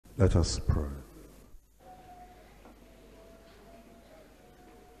Let us pray.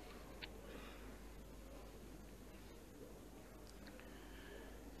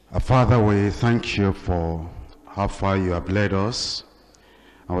 Our Father, we thank you for how far you have led us,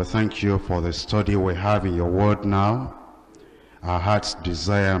 and we thank you for the study we have in your word now. Our heart's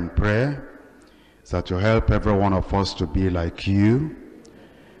desire and prayer is that you help every one of us to be like you.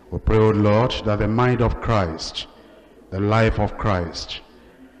 We pray, O Lord, that the mind of Christ, the life of Christ,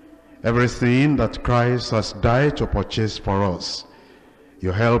 everything that Christ has died to purchase for us,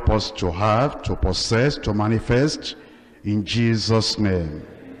 you help us to have, to possess, to manifest in Jesus' name.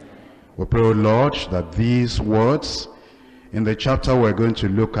 We pray, O Lord, that these words in the chapter we're going to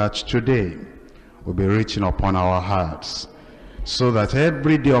look at today will be written upon our hearts, so that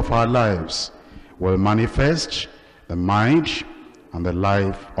every day of our lives will manifest the mind and the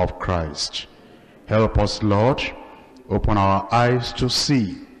life of Christ. Help us, Lord, open our eyes to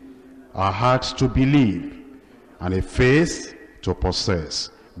see, our hearts to believe, and a faith to possess.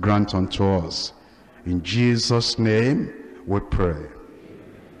 Grant unto us. In Jesus' name we pray.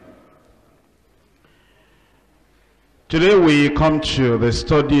 Today we come to the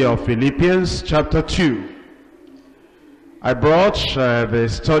study of Philippians chapter 2. I brought the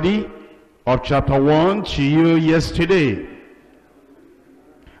study of chapter 1 to you yesterday.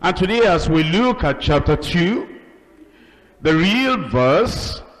 And today, as we look at chapter 2, the real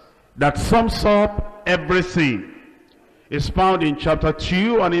verse that sums up everything is found in chapter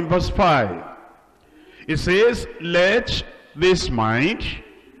 2 and in verse 5. It says, "Let this mind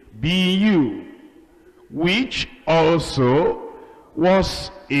be in you, which also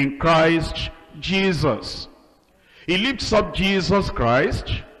was in Christ Jesus." He lifts up Jesus Christ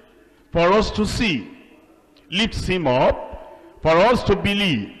for us to see, lifts him up for us to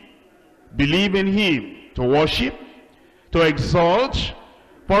believe in him, to worship, to exalt,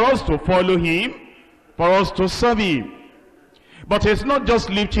 for us to follow him, for us to serve him. But it's not just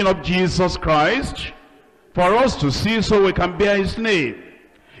lifting up Jesus Christ for us to see so we can bear his name.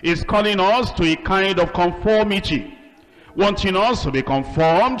 It's calling us to a kind of conformity, wanting us to be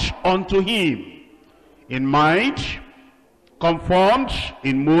conformed unto him, in mind, conformed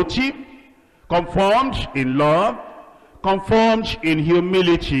in motive, conformed in love, conformed in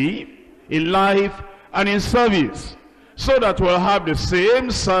humility, in life and in service, so that we'll have the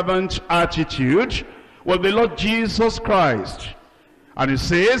same servant attitude with the Lord Jesus Christ. And it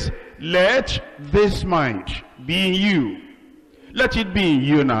says, "Let this mind be in you." Let it be in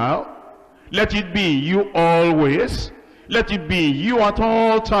you now. Let it be in you always. Let it be in you at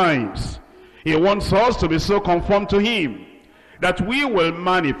all times. He wants us to be so conformed to him that we will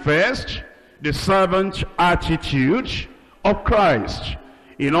manifest the servant attitude of Christ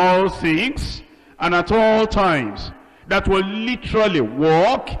in all things and at all times, that will literally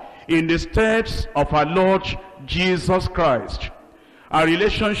walk in the steps of our Lord Jesus Christ. Our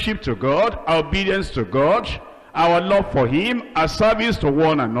relationship to God, our obedience to God, our love for him, our service to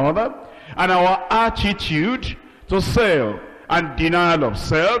one another, and our attitude to self and denial of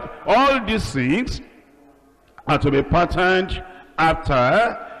self, all these things are to be patterned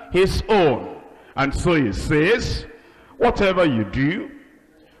after his own. And so he says, whatever you do,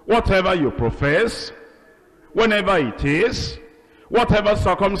 whatever you profess, whenever it is, whatever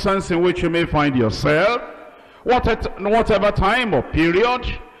circumstance in which you may find yourself, whatever time or period,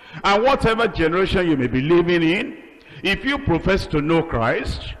 and whatever generation you may be living in, if you profess to know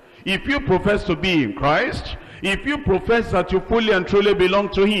Christ, if you profess to be in Christ, if you profess that you fully and truly belong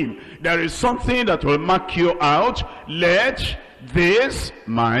to him, there is something that will mark you out. Let this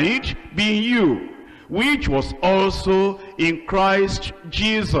mind be in you, which was also in Christ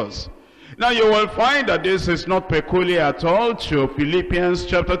Jesus. Now you will find that this is not peculiar at all to Philippians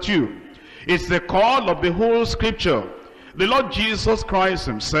chapter 2. It's the call of the whole scripture. The Lord Jesus Christ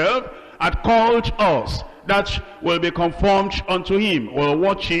himself had called us that will be conformed unto him. We'll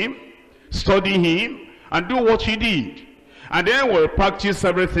watch him, study him, and do what he did. And then we'll practice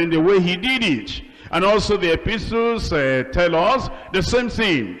everything the way he did it. And also the epistles tell us the same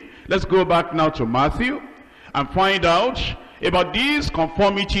thing. Let's go back now to Matthew and find out about this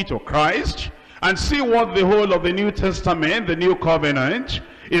conformity to Christ, and see what the whole of the New Testament, the New Covenant,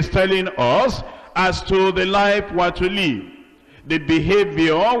 is telling us as to the life we are to live, the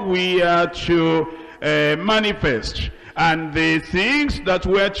behavior we are to manifest, and the things that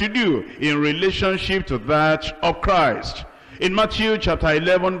we are to do in relationship to that of Christ. In Matthew chapter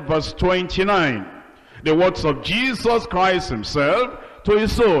 11 verse 29, the words of Jesus Christ himself to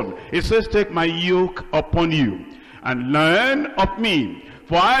his own. He says, "Take my yoke upon you and learn of me,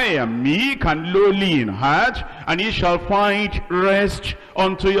 For I am meek and lowly in heart, and ye shall find rest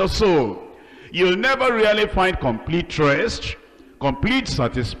unto your soul. You'll never really find complete rest, complete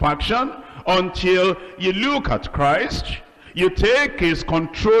satisfaction, until you look at Christ, you take his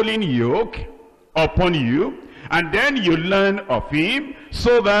controlling yoke upon you, and then you learn of him,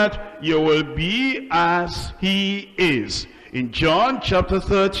 so that you will be as he is. In John chapter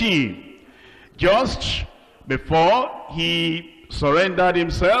 13, just before he surrendered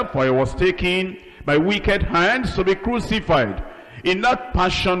himself, for he was taken by wicked hands to be crucified, in that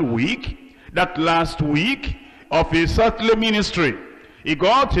Passion Week, that last week of his earthly ministry, he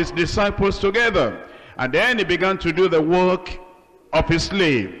got his disciples together, and then he began to do the work of his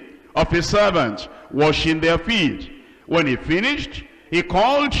slave, of his servant, washing their feet. When he finished, he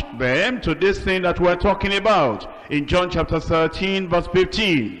called them to this thing that we're talking about in John chapter 13 verse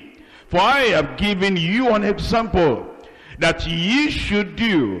 15. For I have given you an example, that ye should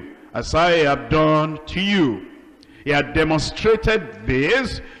do as I have done to you. He had demonstrated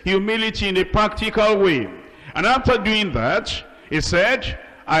this humility in a practical way. And after doing that, he said,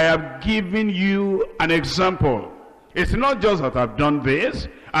 I have given you an example. It's not just that I've done this,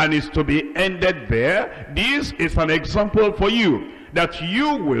 and it's to be ended there. This is an example for you, that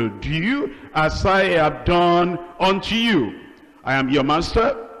you will do as I have done unto you. I am your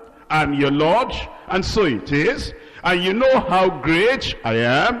master, I am your Lord, and so it is. And you know how great I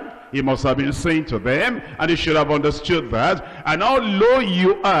am. He must have been saying to them, and they should have understood that, and how low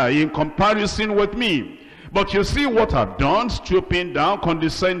you are in comparison with me. But you see what I've done, stooping down,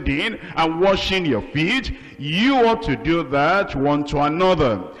 condescending, and washing your feet. You ought to do that one to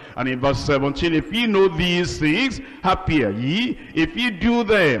another. And in verse 17, if ye know these things, happy are ye if ye do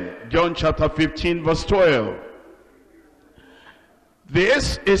them. John chapter 15 verse 12.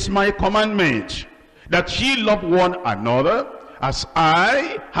 This is my commandment, that ye love one another as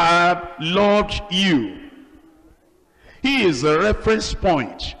I have loved you. He is the reference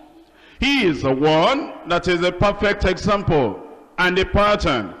point. He is the one that is a perfect example and a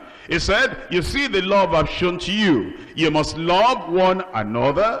pattern. He said, you see the love I've shown to you. You must love one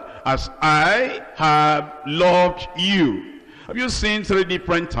another as I have loved you. Have you seen 3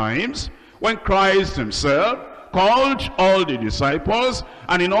 different times when Christ himself called all the disciples,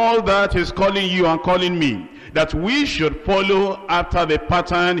 and in all that he's calling you and calling me, that we should follow after the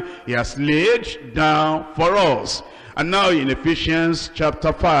pattern he has laid down for us. And now in Ephesians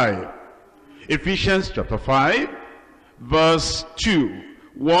chapter 5. Ephesians chapter 5 verse 2.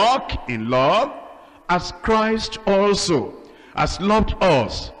 Walk in love as Christ also has loved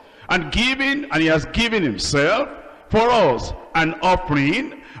us, and he has given himself for us an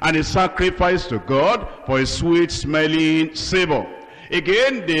offering and a sacrifice to God for a sweet smelling savor.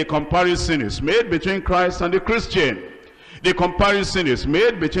 Again, the comparison is made between Christ and the Christian. The comparison is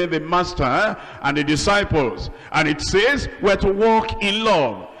made between the master and the disciples. And it says we're to walk in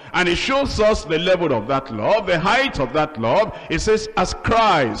love. And it shows us the level of that love, the height of that love. It says, as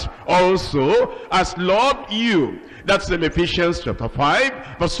Christ also has loved you. That's in Ephesians chapter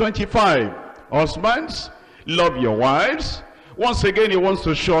 5, verse 25. Husbands, love your wives. Once again, he wants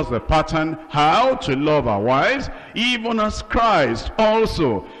to show us the pattern how to love our wives, even as Christ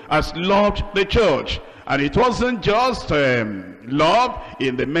also has loved the church. And it wasn't just love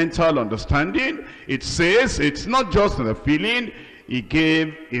in the mental understanding. It says it's not just in the feeling. He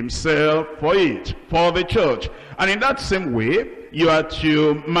gave himself for it, for the church. And in that same way, you are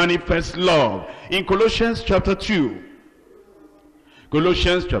to manifest love. In Colossians chapter 2.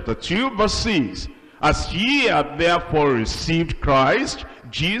 Colossians chapter 2 verse 6. As ye have therefore received Christ,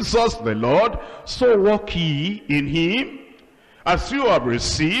 Jesus the Lord, so walk ye in him. As you have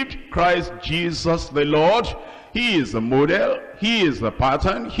received Christ Jesus the Lord, he is the model, he is the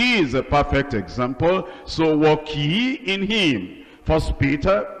pattern, he is the perfect example, so walk ye in him. 1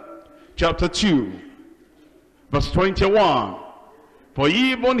 Peter chapter 2 verse 21. For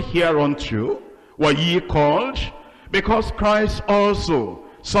even hereunto were ye called, because Christ also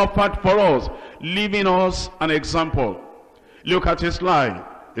suffered for us, leaving us an example. Look at his life,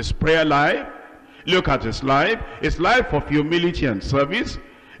 his prayer life. Look at his life of humility and service.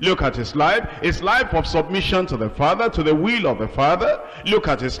 Look at his life of submission to the Father, to the will of the Father. Look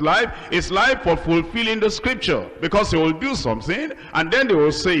at his life of fulfilling the scripture. Because he will do something, and then they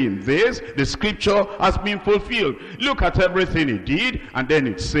will say in this, the scripture has been fulfilled. Look at everything he did, and then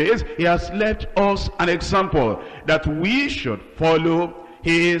it says, he has left us an example, that we should follow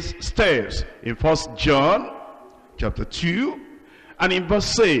his steps. In 1 John chapter 2, and in verse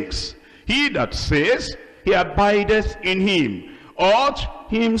 6, he that says, he abideth in him, ought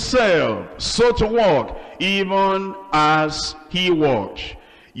himself so to walk, even as he walked.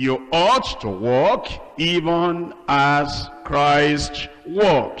 You ought to walk even as Christ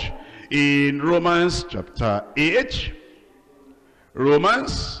walked. In Romans chapter 8,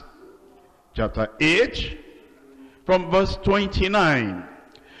 Romans chapter 8, from verse 29.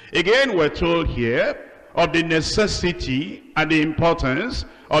 Again, we're told here of the necessity and the importance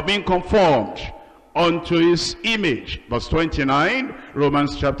of being conformed unto his image. Verse 29,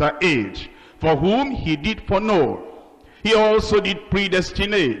 Romans chapter 8. For whom he did foreknow, he also did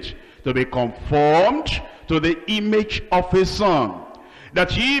predestinate to be conformed to the image of his Son,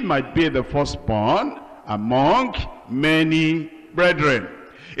 that he might be the firstborn among many brethren.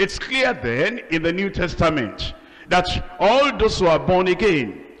 It's clear then in the New Testament that all those who are born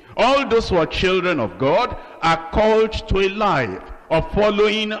again, all those who are children of God, are called to a life of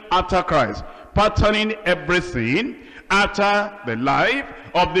following after Christ, patterning everything after the life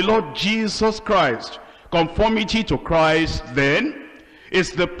of the Lord Jesus Christ. Conformity to Christ then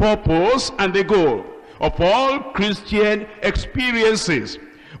is the purpose and the goal of all Christian experiences.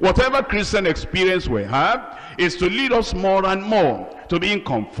 Whatever Christian experience we have is to lead us more and more to being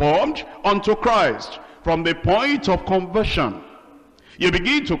conformed unto Christ. From the point of conversion, you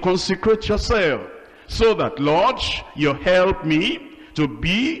begin to consecrate yourself so that, Lord, you help me to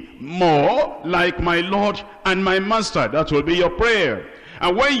be more like my Lord and my Master. That will be your prayer.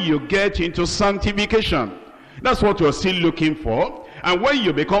 And when you get into sanctification, that's what you're still looking for. And when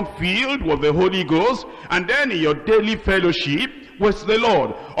you become filled with the Holy Ghost, and then in your daily fellowship with the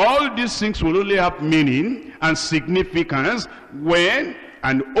Lord, all these things will only have meaning and significance when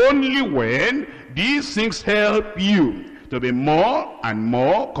and only when these things help you to be more and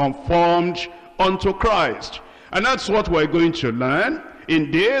more conformed unto Christ. And that's what we're going to learn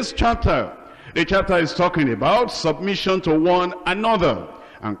in this chapter. The chapter is talking about submission to one another,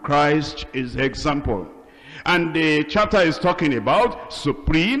 and Christ is the example. And the chapter is talking about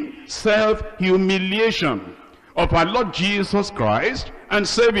supreme self-humiliation of our Lord Jesus Christ and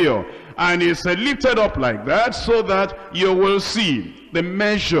Savior. And it's lifted up like that so that you will see the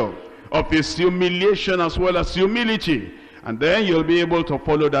measure of his humiliation as well as humility. And then you'll be able to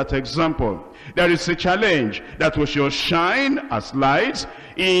follow that example. There is a challenge that we shall shine as lights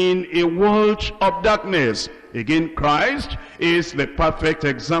in a world of darkness. Again, Christ is the perfect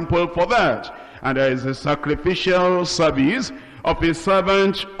example for that. And there is a sacrificial service of a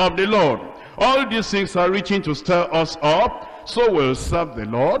servant of the Lord. All these things are reaching to stir us up, so we'll serve the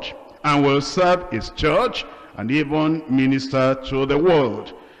Lord, and we'll serve his church, and even minister to the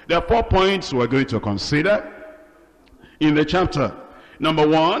world. There are 4 points we're going to consider in the chapter. Number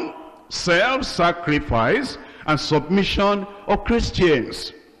 1, self-sacrifice and submission of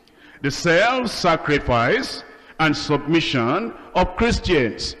Christians. The self-sacrifice and submission of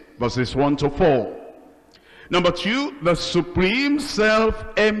Christians, verses 1 to 4. Number 2, the supreme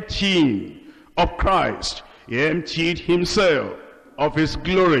self-emptying of Christ. He emptied himself of his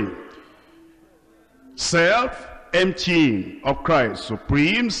glory. Self-emptying of Christ,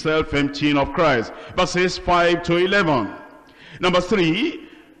 supreme self-emptying of Christ, verses 5 to 11. Number 3,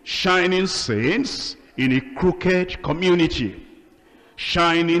 shining saints in a crooked community.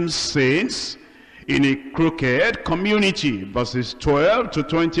 Shining saints in a crooked community, verses 12 to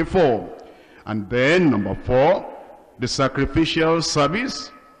 24. And then number 4, the sacrificial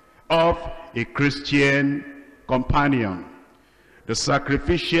service of a Christian companion. The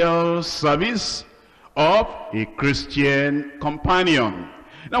sacrificial service of a Christian companion.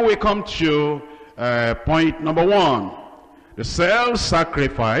 Now we come to point number 1, the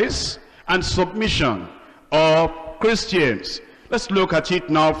self-sacrifice and submission of Christians. Let's look at it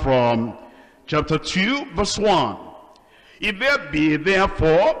now from chapter 2, verse 1. If there be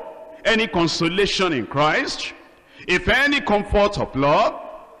therefore any consolation in Christ, if any comfort of love,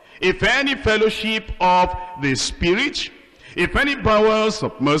 if any fellowship of the Spirit, if any bowels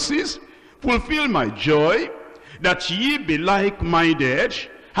of mercies, fulfill my joy, that ye be like-minded,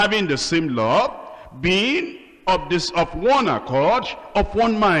 having the same love, being of one accord, of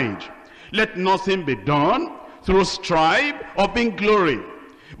one mind. Let nothing be done through strife or vainglory,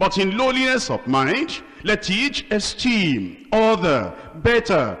 but in lowliness of mind, let each esteem other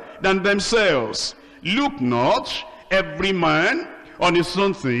better than themselves. Look not every man on his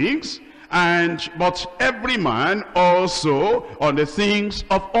own things, but every man also on the things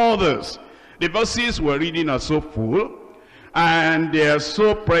of others. The verses we're reading are so full, and they are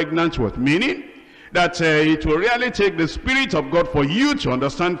so pregnant with meaning, that it will really take the Spirit of God for you to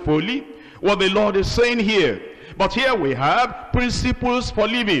understand fully what the Lord is saying here. But here we have principles for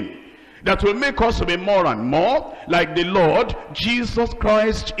living that will make us to be more and more like the Lord Jesus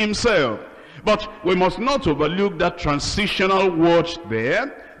Christ himself. But we must not overlook that transitional word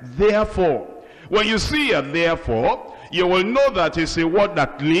there, therefore. When you see a therefore, you will know that it's a word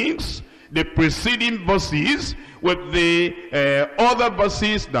that links the preceding verses with the other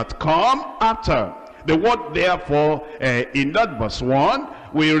verses that come after. The word therefore in that verse 1,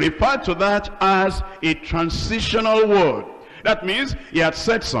 we refer to that as a transitional word. That means he had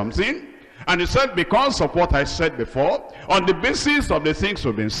said something, and he said, because of what I said before, on the basis of the things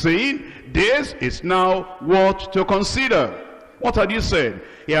we've been saying, this is now what to consider. What had he said?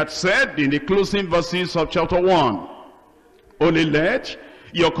 He had said in the closing verses of chapter 1, only let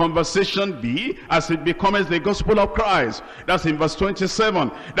your conversation be as it becomes the gospel of Christ. That's in verse 27.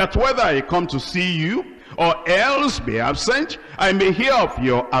 That whether I come to see you or else be absent, I may hear of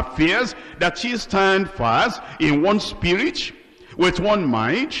your affairs, that ye stand fast in one spirit, with one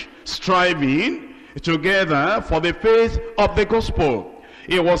mind, striving together for the faith of the gospel.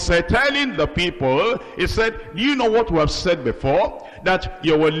 He was telling the people, he said, do you know what we have said before? That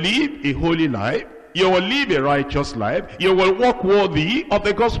you will live a holy life, you will live a righteous life, you will walk worthy of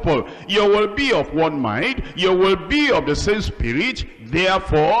the gospel, you will be of one mind, you will be of the same spirit.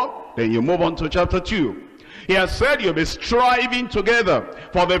 Therefore, then you move on to chapter 2. He has said you'll be striving together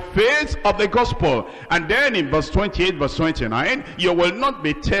for the faith of the gospel. And then in verse 28, verse 29, you will not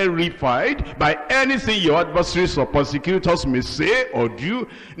be terrified by anything your adversaries or persecutors may say or do.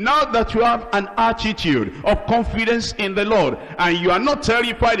 Now that you have an attitude of confidence in the Lord, and you are not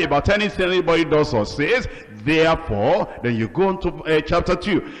terrified about anything anybody does or says, therefore, then you go on to chapter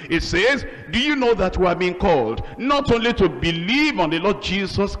 2. It says, do you know that we are being called not only to believe on the Lord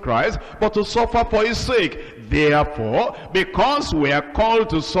Jesus Christ, but to suffer for his sake? Therefore, because we are called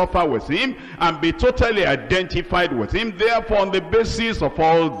to suffer with him and be totally identified with him, therefore on the basis of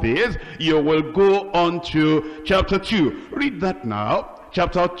all this, you will go on to chapter 2. Read that now.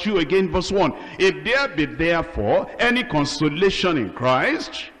 Chapter 2 again, verse 1. If there be therefore any consolation in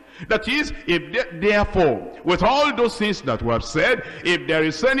Christ, that is, therefore, with all those things that we have said, if there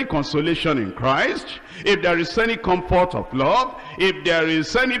is any consolation in Christ, if there is any comfort of love, if there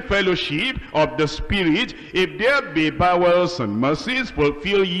is any fellowship of the Spirit, if there be bowels and mercies,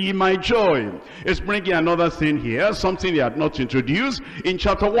 fulfill ye my joy. It's bringing another thing here, something they had not introduced in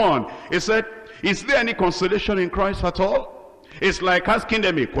chapter 1. It said, is there any consolation in Christ at all? It's like asking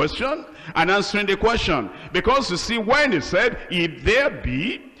them a question and answering the question. Because you see, when it said, if there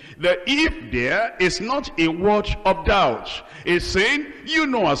be, the if there is not a word of doubt. It's saying, you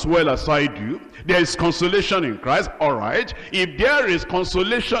know as well as I do, there is consolation in Christ. All right, if there is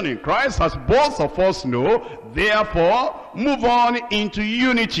consolation in Christ, as both of us know, therefore move on into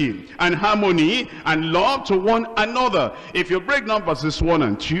unity and harmony and love to one another. If you break down verses 1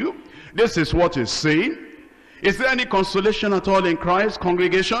 and 2, this is what it's saying. Is there any consolation at all in Christ,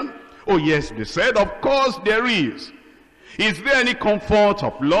 congregation? Oh yes, they said, of course there is. Is there any comfort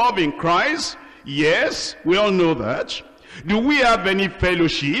of love in Christ? Yes, we all know that. Do we have any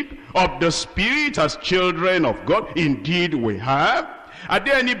fellowship of the Spirit as children of God? Indeed we have. Are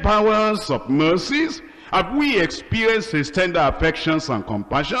there any bowels of mercies? Have we experienced his tender affections and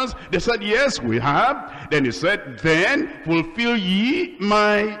compassions? They said, yes, we have. Then he said, then fulfill ye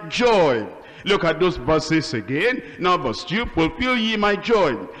my joy. Look at those verses again. Now verse 2, fulfill ye my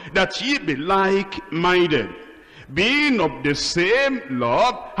joy, that ye be like-minded, being of the same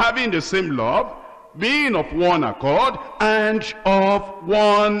love, having the same love, being of one accord, and of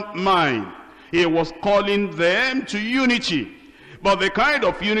one mind. He was calling them to unity. But the kind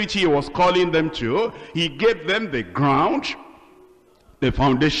of unity he was calling them to, he gave them the ground, the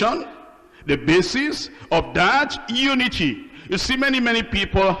foundation, the basis of that unity. You see, many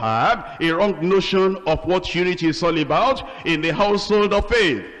people have a wrong notion of what unity is all about in the household of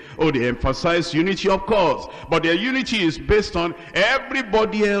faith. Oh, they emphasize unity, of course, but their unity is based on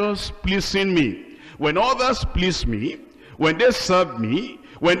everybody else pleasing me. When others please me, when they serve me,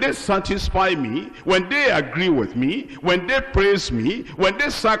 when they satisfy me, when they agree with me, when they praise me, when they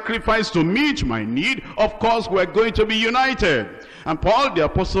sacrifice to meet my need, of course we're going to be united. And Paul the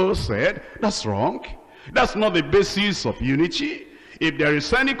apostle said, that's wrong. That's not the basis of unity. If there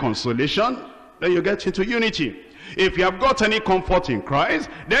is any consolation, then you get into unity. If you have got any comfort in Christ,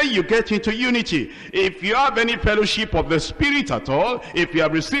 then you get into unity. If you have any fellowship of the Spirit at all, if you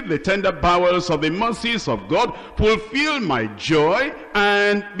have received the tender bowels of the mercies of God, fulfill my joy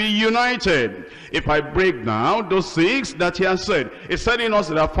and be united. If I break down those things that he has said, he's telling us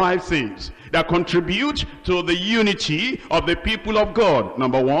there are 5 things that contribute to the unity of the people of God.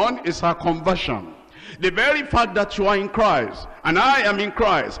 Number 1 is our conversion. The very fact that you are in Christ, and I am in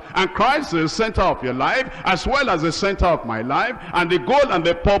Christ, and Christ is the center of your life, as well as the center of my life, and the goal and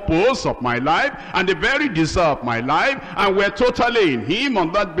the purpose of my life, and the very desire of my life, and we're totally in him.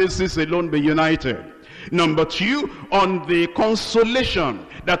 On that basis alone, be united. Number two, on the consolation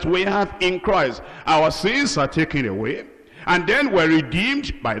that we have in Christ. Our sins are taken away, and then we're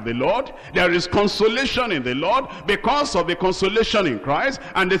redeemed by the Lord. There is consolation in the Lord because of the consolation in Christ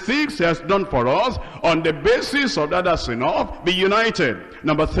and the things he has done for us. On the basis of that, that's enough. Be united.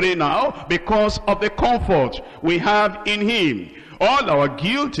 Number three now, because of the comfort we have in him. All our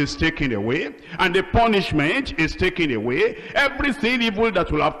guilt is taken away, and the punishment is taken away. Everything evil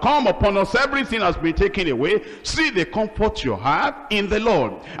that will have come upon us, everything has been taken away. See the comfort you have in the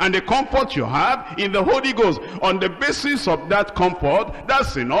Lord, and the comfort you have in the Holy Ghost. On the basis of that comfort,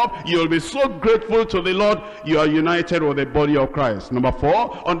 that's enough. You'll be so grateful to the Lord. You are united with the body of Christ. Number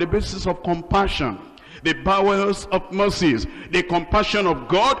four, on the basis of compassion. The bowels of mercies, the compassion of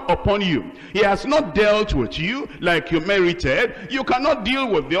God upon you. He has not dealt with you like you merited. You cannot deal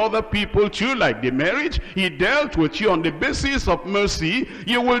with the other people too like they merit. He dealt with you on the basis of mercy.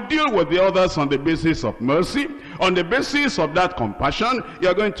 You will deal with the others on the basis of mercy. On the basis of that compassion,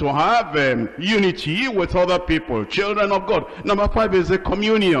 you're going to have unity with other people, children of God. Number five is the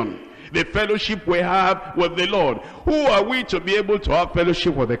communion. The fellowship we have with the Lord. Who are we to be able to have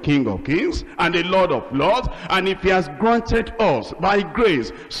fellowship with the King of Kings and the Lord of Lords? And if he has granted us by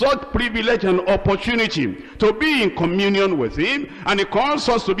grace such privilege and opportunity to be in communion with him, and he calls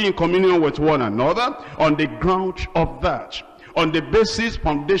us to be in communion with one another, on the ground of that, on the basis,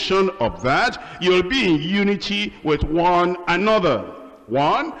 foundation of that, you'll be in unity with one another.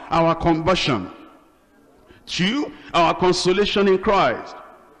 One, our conversion. Two, our consolation in Christ.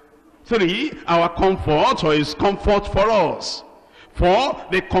 Three, our comfort, or his comfort for us. Four,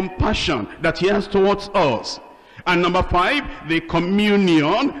 the compassion that he has towards us. And number five, the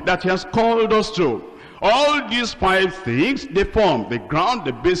communion that he has called us to. All these five things, they form the ground,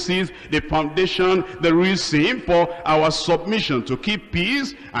 the basis, the foundation, the reason for our submission to keep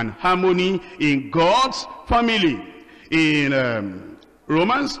peace and harmony in God's family. In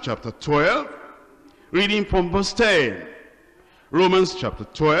Romans chapter 12, reading from verse 10. Romans chapter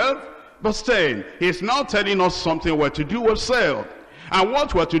 12, verse 10. He's now telling us something we're to do with self, and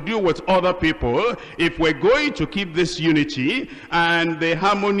what we're to do with other people if we're going to keep this unity and the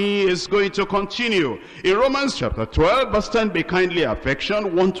harmony is going to continue. In Romans chapter 12, verse 10, be kindly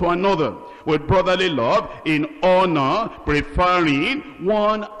affectioned one to another with brotherly love, in honor, preferring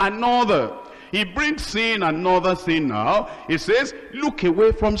one another. He brings in another thing now. He says, look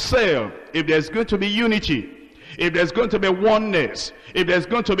away from self. If there's going to be unity, if there's going to be oneness, if there's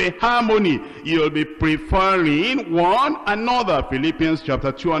going to be harmony, you'll be preferring one another. Philippians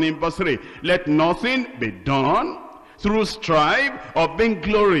chapter 2 and in verse 3. Let nothing be done through strife or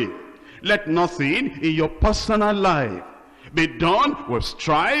vainglory. Let nothing in your personal life be done with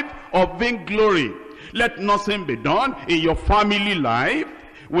strife or vainglory. Let nothing be done in your family life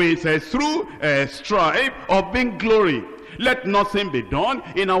with through strife or vainglory. Let nothing be done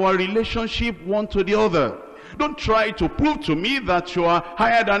in our relationship one to the other. Don't try to prove to me that you are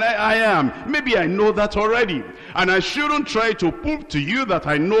higher than I am. Maybe I know that already. And I shouldn't try to prove to you that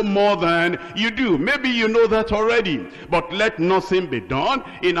I know more than you do. Maybe you know that already. But let nothing be done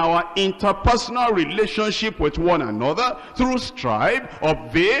in our interpersonal relationship with one another through strife or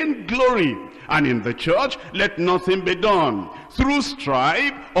vainglory. And in the church, let nothing be done through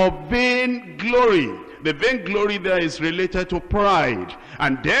strife or vainglory. The vainglory there is related to pride.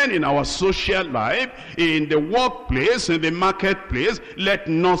 And then in our social life, in the workplace, in the marketplace, let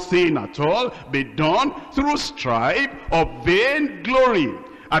nothing at all be done through strife or vainglory.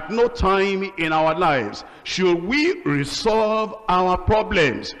 At no time in our lives should we resolve our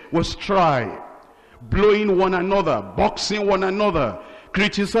problems with strife, blowing one another, boxing one another,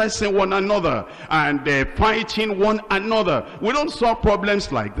 criticizing one another, and fighting one another. We don't solve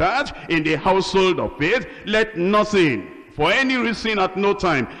problems like that in the household of faith. Let nothing, for any reason at no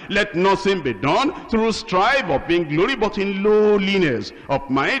time, let nothing be done through strife or vainglory, but in lowliness of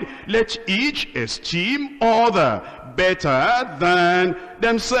mind, let each esteem other better than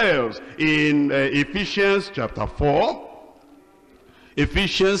themselves. In Ephesians chapter 4,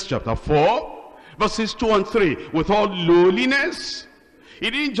 verses 2 and 3, with all lowliness. He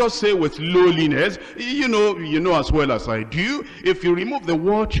didn't just say with lowliness. You know as well as I do, if you remove the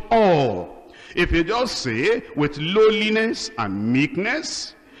word all, if you just say with lowliness and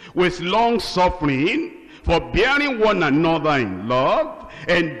meekness, with long suffering, forbearing one another in love,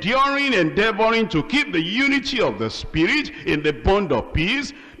 enduring, endeavoring to keep the unity of the Spirit in the bond of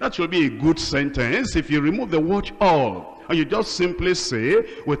peace. That will be a good sentence if you remove the word all, and you just simply say,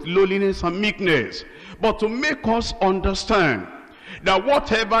 with lowliness and meekness. But to make us understand that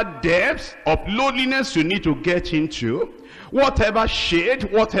whatever depth of lowliness you need to get into, whatever shade,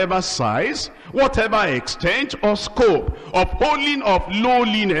 whatever size, whatever extent or scope of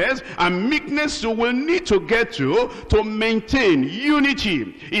lowliness and meekness you will need to get to maintain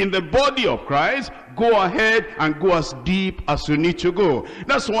unity in the body of Christ, go ahead and go as deep as you need to go.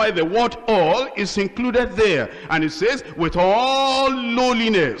 That's why the word all is included there. And it says, with all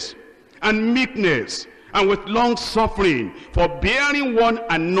lowliness and meekness, and with long suffering, forbearing one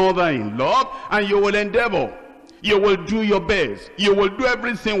another in love, and you will endeavor. You will do your best. You will do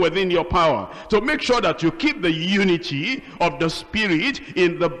everything within your power to make sure that you keep the unity of the Spirit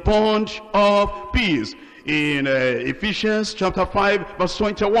in the bond of peace. In Ephesians chapter 5 verse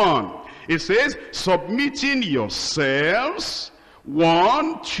 21, it says, submitting yourselves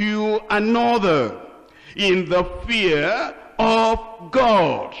one to another in the fear of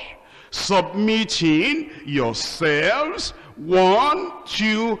God. Submitting yourselves one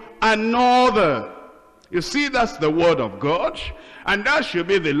to another. You see, that's the word of God, and that should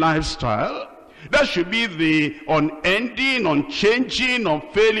be the lifestyle. That should be the unending, unchanging,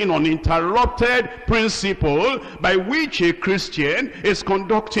 unfailing, uninterrupted principle by which a Christian is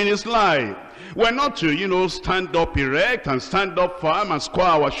conducting his life. We're not to, stand up erect and stand up firm and square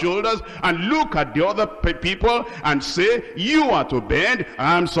our shoulders and look at the other people and say, you are to bend,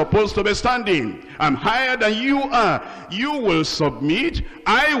 I'm supposed to be standing. I'm higher than you are. You will submit,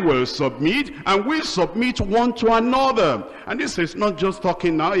 I will submit, and we submit one to another. And this is not just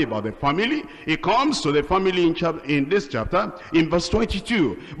talking now about the family. It comes to the family in this chapter, in verse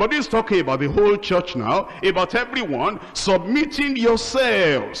 22. But it's talking about the whole church now, about everyone submitting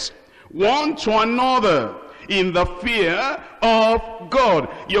yourselves one to another in the fear of God.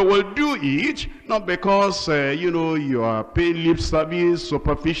 You will do it not because you are paying lip service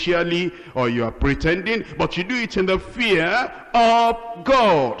superficially or you are pretending, but you do it in the fear of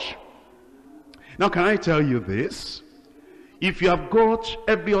God. Now, can I tell you this? If you have got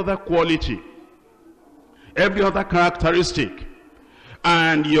every other quality, every other characteristic,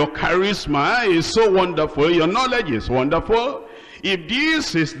 and your charisma is so wonderful, your knowledge is wonderful, if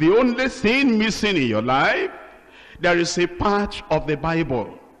this is the only thing missing in your life, there is a part of the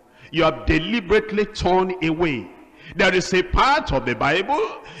Bible you have deliberately torn away. There is a part of the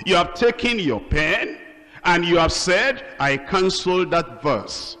Bible you have taken your pen and you have said, I cancel that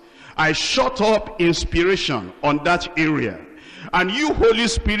verse. I shut up inspiration on that area. And you, Holy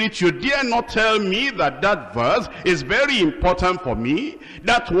Spirit, you dare not tell me that that verse is very important for me.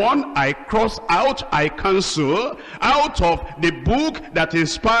 That one I cross out, I cancel out of the book that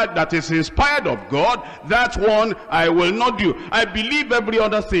is inspired of God. That one I will not do. I believe every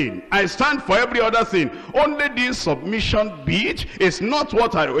other thing. I stand for every other thing. Only this submission bit is not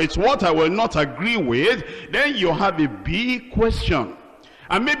what it's what I will not agree with. Then you have a big question,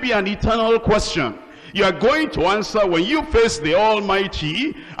 and maybe an eternal question. You are going to answer when you face the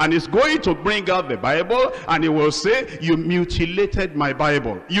Almighty, and He's going to bring out the Bible, and He will say, you mutilated my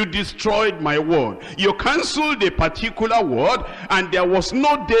Bible. You destroyed my word. You canceled a particular word, and there was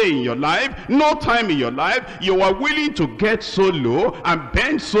no day in your life, no time in your life, you were willing to get so low, and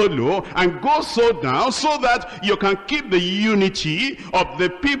bend so low, and go so down, so that you can keep the unity of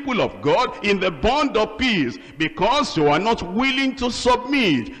the people of God in the bond of peace, because you are not willing to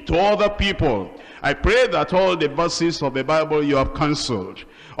submit to other people. I pray that all the verses of the Bible you have cancelled,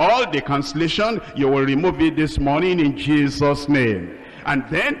 all the cancellation, you will remove it this morning in Jesus' name. And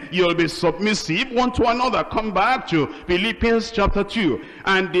then you'll be submissive one to another. Come back to Philippians chapter 2.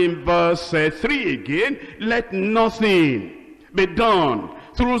 And in verse 3 again, let nothing be done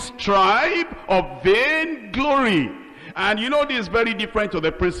through strife of vain glory. And you know, this is very different to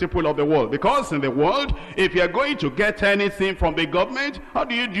the principle of the world, because in the world, if you are going to get anything from the government, how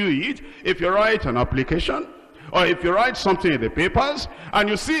do you do it? If you write an application, or if you write something in the papers, and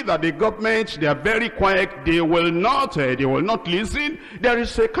you see that the government, they are very quiet, they will not listen, there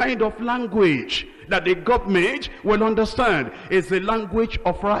is a kind of language that the government will understand. It's the language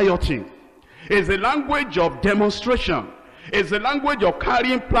of rioting. It's the language of demonstration. It's the language of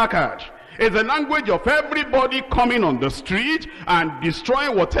carrying placards. It's the language of everybody coming on the street and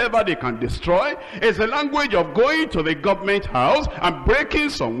destroying whatever they can destroy. It's the language of going to the government house and breaking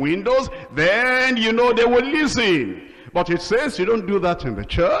some windows. Then, you know, they will listen. But it says you don't do that in the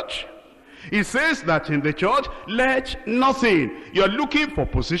church. It says that in the church, let nothing. You're looking for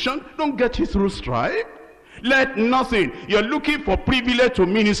position. Don't get it through strife. Let nothing. You're looking for privilege to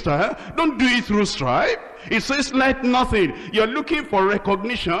minister. Don't do it through strife. It says, let nothing. You're looking for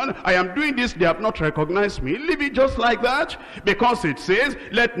recognition. I am doing this, they have not recognized me. Leave it just like that. Because it says,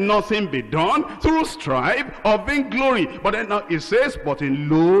 let nothing be done through strife or vainglory. But then now it says, but in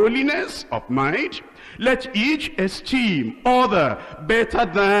lowliness of mind, let each esteem other better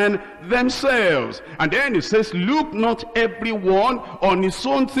than themselves. And then it says, look not everyone on his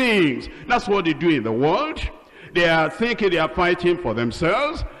own things. That's what they do in the world. They are thinking they are fighting for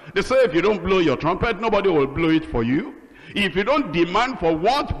themselves. They say if you don't blow your trumpet, nobody will blow it for you. If you don't demand for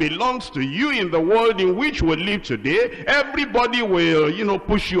what belongs to you in the world in which we live today, everybody will,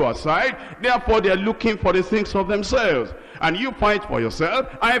 push you aside. Therefore, they are looking for the things of themselves. And you fight for yourself,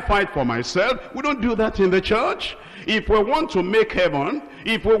 I fight for myself. We don't do that in the church. If we want to make heaven,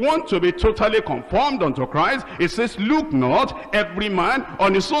 if we want to be totally conformed unto Christ, it says, look not every man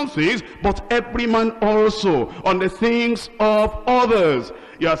on his own things, but every man also on the things of others.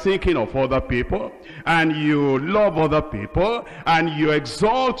 You are thinking of other people, and you love other people, and you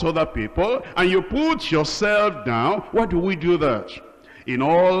exalt other people, and you put yourself down. Why do we do that? In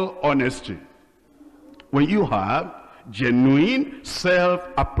all honesty, when you have genuine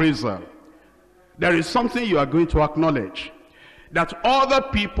self-appraisal, there is something you are going to acknowledge, that other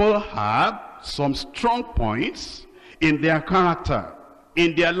people have some strong points in their character,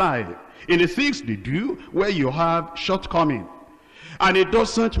 in their life, in the things they do where you have shortcoming. And it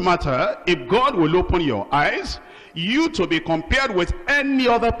doesn't matter if God will open your eyes, you to be compared with any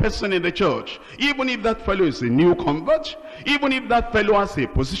other person in the church, even if that fellow is a new convert, even if that fellow has a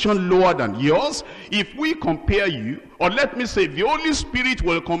position lower than yours. If we compare you, or let me say, the Holy Spirit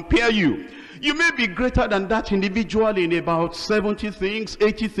will compare you, you may be greater than that individual in about 70 things,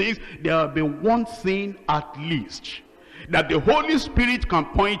 80 things. There will be one thing at least that the Holy Spirit can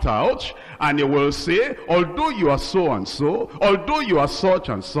point out, and he will say, although you are so and so, although you are such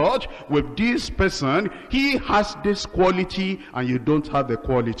and such, with this person, he has this quality and you don't have the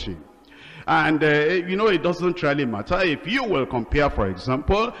quality. And it doesn't really matter if you will compare, for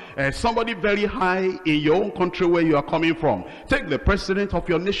example, somebody very high in your own country where you are coming from. Take the president of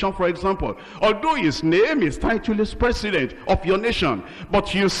your nation, for example. Although his name, his title is president of your nation.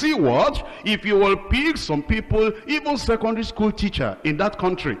 But you see what? If you will pick some people, even secondary school teacher in that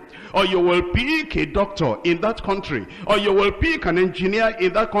country, or you will pick a doctor in that country, or you will pick an engineer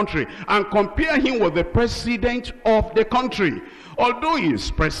in that country, and compare him with the president of the country. Although he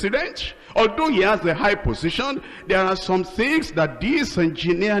is president, although he has a high position, there are some things that this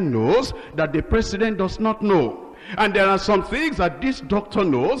engineer knows that the president does not know. And there are some things that this doctor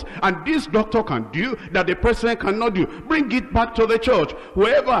knows and this doctor can do that the president cannot do. Bring it back to the church.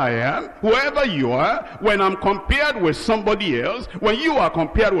 Whoever I am, whoever you are, when I'm compared with somebody else, when you are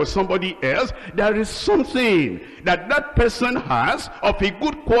compared with somebody else, there is something that that person has of a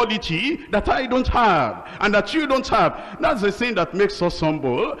good quality that I don't have and that you don't have. That's the thing that makes us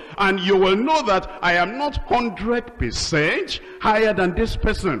humble. And you will know that I am not 100% higher than this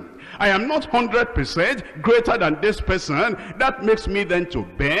person. I am not 100% greater than this person. That makes me then to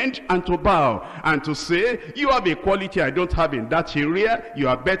bend and to bow and to say, you have a quality I don't have in that area, you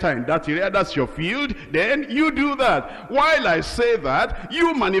are better in that area, that's your field, then you do that. While I say that,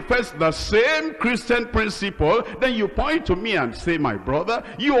 you manifest the same Christian principle, then you point to me and say, my brother,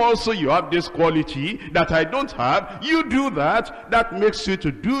 you have this quality that I don't have. You do that. That makes you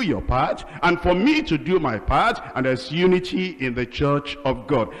to do your part and for me to do my part, and there's unity in the church of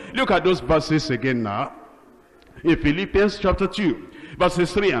God. Look at those verses again now. In Philippians chapter 2,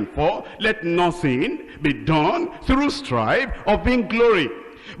 verses 3 and 4, let nothing be done through strife or vainglory,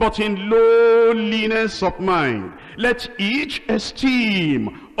 but in lowliness of mind, let each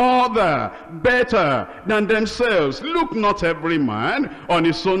esteem other better than themselves. Look not every man on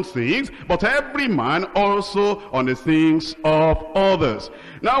his own things, but every man also on the things of others.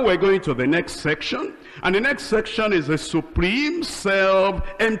 Now we're going to the next section. And the next section is the supreme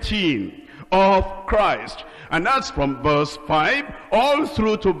self-emptying of Christ. And that's from verse 5 all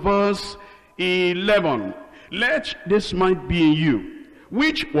through to verse 11. Let this mind be in you,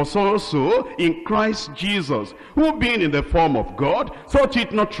 which was also in Christ Jesus, who being in the form of God, thought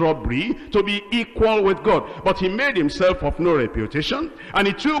it not robbery to be equal with God. But he made himself of no reputation, and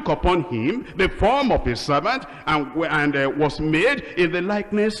he took upon him the form of a servant, and was made in the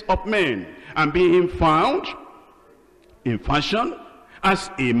likeness of men. And being found in fashion as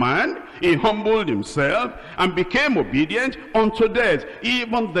a man, he humbled himself and became obedient unto death,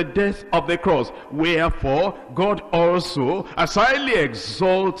 even the death of the cross. Wherefore God also has highly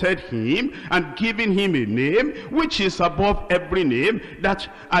exalted him and given him a name which is above every name, that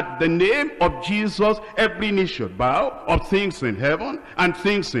at the name of Jesus every knee should bow, of things in heaven and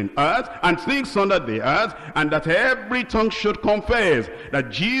things in earth and things under the earth, and that every tongue should confess that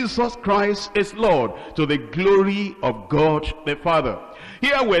Jesus Christ is Lord, to the glory of God the Father.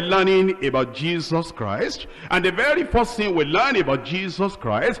 Here we're learning about Jesus Christ, and the very first thing we learn about Jesus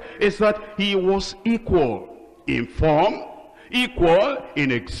Christ is that he was equal in form, equal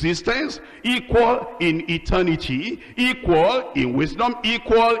in existence, equal in eternity, equal in wisdom,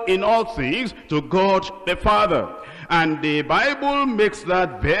 equal in all things to God the Father. And the Bible makes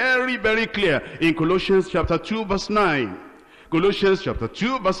that very, very clear in Colossians chapter 2 verse 9. Colossians chapter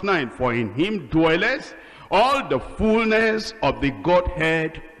 2 verse 9, for in him dwelleth all the fullness of the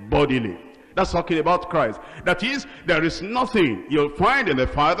Godhead bodily. That's talking about Christ. That is, there is nothing you'll find in the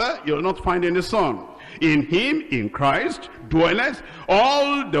Father you'll not find in the Son. In him, in Christ, dwelleth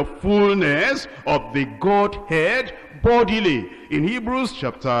all the fullness of the Godhead bodily. In Hebrews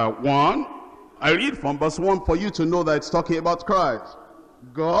chapter 1, I read from verse 1 for you to know that it's talking about Christ.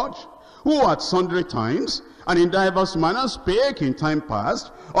 God, who at sundry times and in divers manners spake in time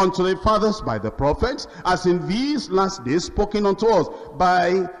past unto the fathers by the prophets, as in these last days spoken unto us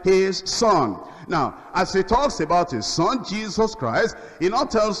by his Son. Now, as he talks about his Son, Jesus Christ, he now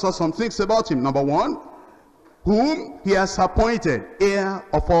tells us some things about him. Number one, whom he has appointed heir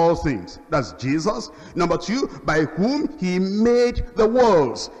of all things. That's Jesus. Number two, by whom he made the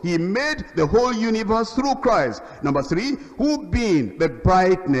worlds. He made the whole universe through Christ. Number three, who being the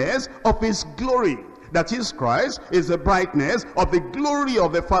brightness of his glory. That is, Christ is the brightness of the glory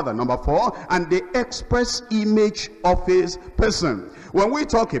of the Father. Number four, and the express image of his person. When we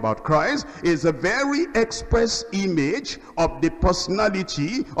talk about Christ, is a very express image of the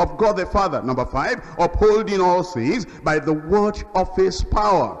personality of God the Father. Number five, upholding all things by the word of his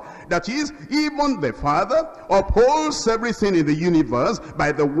power. That is, even the Father upholds everything in the universe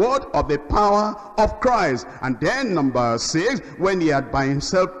by the word of the power of Christ. And then number six, when he had by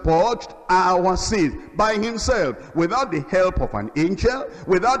himself purged our sins, by himself, without the help of an angel,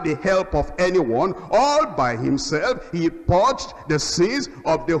 without the help of anyone, all by himself, he purged the sins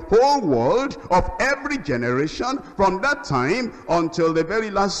of the whole world, of every generation, from that time until the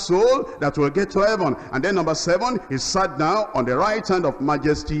very last soul that will get to heaven. And then number seven, he sat down on the right hand of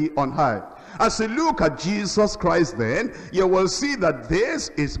majesty on high. As you look at Jesus Christ then, you will see that this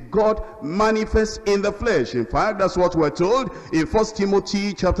is God manifest in the flesh. In fact, that's what we're told in 1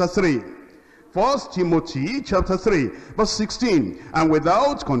 Timothy chapter 3. 1 Timothy chapter 3 verse 16, and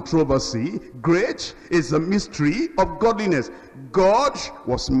without controversy, great is the mystery of godliness. God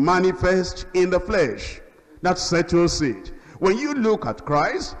was manifest in the flesh. That settles it. When you look at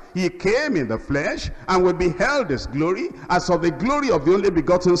Christ, he came in the flesh, and we beheld his glory as of the glory of the only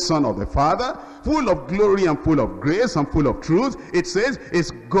begotten Son of the Father, full of glory and full of grace and full of truth. It says,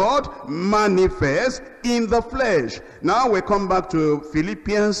 is God manifest in the flesh. Now we come back to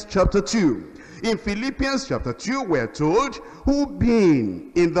Philippians chapter 2. In Philippians chapter 2, we're told, who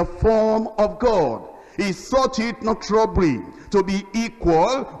being in the form of God, he thought it not robbery to be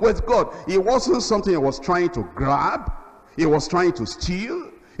equal with God. It wasn't something he was trying to grab. He was trying to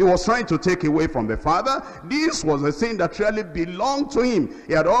steal. He was trying to take away from the Father. This was a thing that really belonged to him.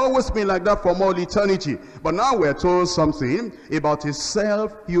 He had always been like that from all eternity. But now we're told something about his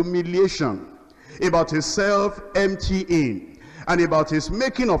self-humiliation, about his self-emptying, and about his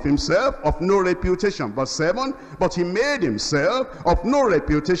making of himself of no reputation. Verse 7, but he made himself of no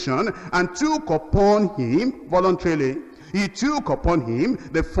reputation, and took upon him voluntarily. He took upon him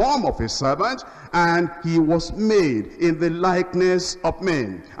the form of a servant, and he was made in the likeness of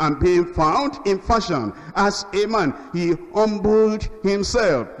men. And being found in fashion as a man, he humbled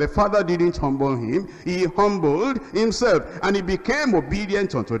himself. The Father didn't humble him. He humbled himself, and he became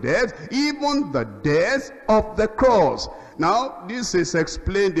obedient unto death, even the death of the cross. Now, this is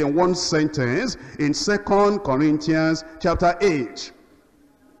explained in one sentence in 2 Corinthians chapter 8.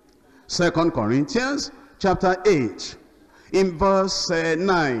 2 Corinthians chapter 8. In verse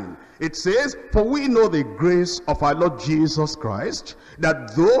 9, it says, for we know the grace of our Lord Jesus Christ,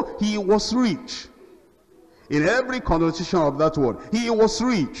 that though he was rich, in every connotation of that word, he was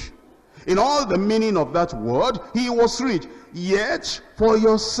rich. In all the meaning of that word, he was rich. Yet, for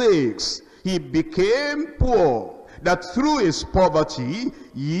your sakes, he became poor, that through his poverty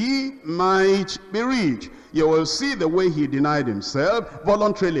ye might be rich. You will see the way he denied himself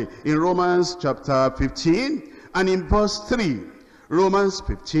voluntarily in Romans chapter 15 and in verse 3. Romans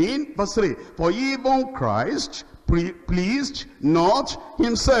 15 verse 3. For even Christ pleased not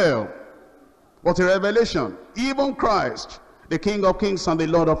himself. What a revelation. Even Christ, the King of Kings and the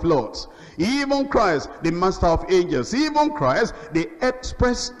Lord of Lords. Even Christ, the Master of Angels. Even Christ, the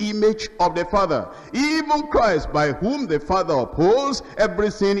express image of the Father. Even Christ, by whom the Father upholds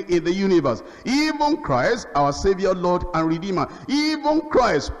everything in the universe. Even Christ, our Savior, Lord, and Redeemer. Even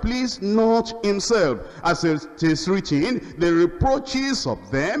Christ pleased not himself. As it is written, the reproaches of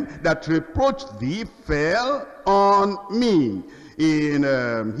them that reproached thee fell on me. In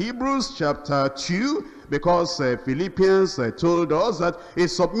Hebrews chapter 2, because Philippians told us that he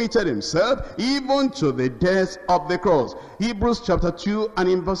submitted himself even to the death of the cross. Hebrews chapter 2 and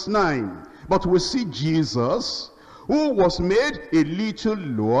in verse 9. But we see Jesus, who was made a little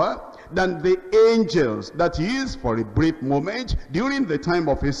lower than the angels, that is, for a brief moment, during the time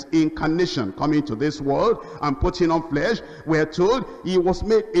of his incarnation, coming to this world and putting on flesh, we are told he was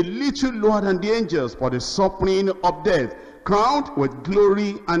made a little lower than the angels for the suffering of death, crowned with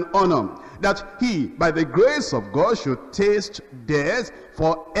glory and honor, that he, by the grace of God, should taste death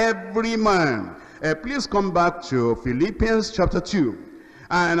for every man. Please come back to Philippians chapter 2.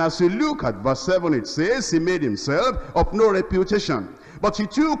 And as you look at verse 7, it says, he made himself of no reputation, but he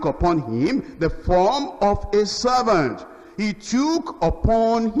took upon him the form of a servant. He took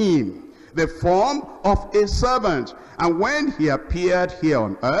upon him the form of a servant. And when he appeared here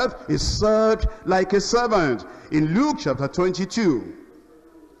on earth, he served like a servant. In Luke chapter 22,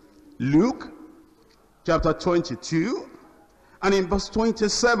 Luke chapter 22 and in verse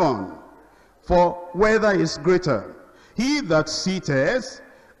 27, for whether is greater, he that sitteth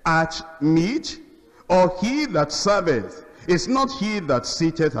at meat, or he that serveth? Is not he that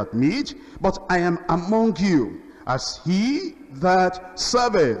sitteth at meat, but I am among you as he that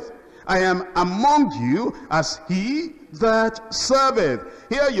serveth. I am among you as he that serveth.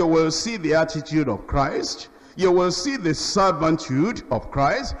 Here you will see the attitude of Christ. You will see the servanthood of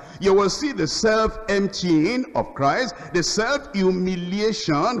Christ. You will see the self-emptying of Christ, the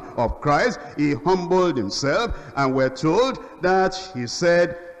self-humiliation of Christ. He humbled himself, and we're told that he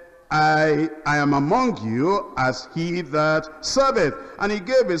said, I am among you as he that serveth. And he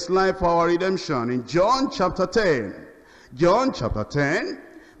gave his life for our redemption. In John chapter 10, John chapter 10,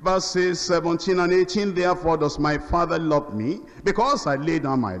 verses 17 and 18, therefore does my Father love me, because I lay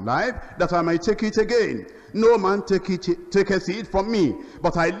down my life, that I might take it again. No man taketh it from me,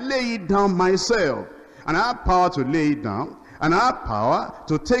 but I lay it down myself. And I have power to lay it down, and I have power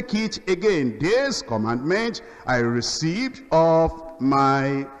to take it again. This commandment I received of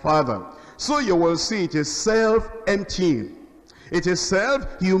my Father. So you will see it is self-emptying. It is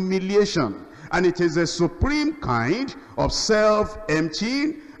self-humiliation. And it is a supreme kind of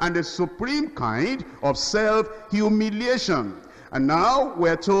self-emptying and a supreme kind of self-humiliation. And now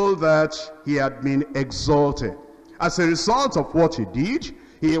we're told that he had been exalted. As a result of what he did,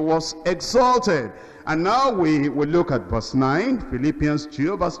 he was exalted. And now we will look at verse 9, Philippians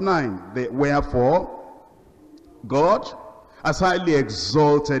 2, verse 9. Wherefore, God has highly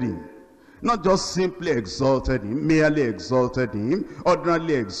exalted him. Not just simply exalted him, merely exalted him,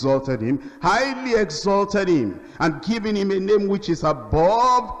 ordinarily exalted him, highly exalted him, and given him a name which is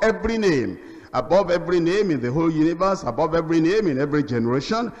above every name. Above every name in the whole universe, above every name in every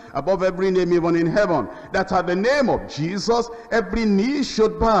generation, above every name even in heaven. That at the name of Jesus, every knee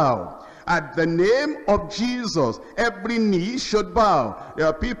should bow. At the name of Jesus, every knee should bow. There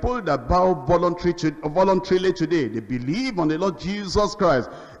are people that bow voluntarily today. They believe on the Lord Jesus Christ.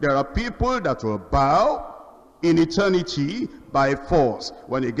 There are people that will bow in eternity by force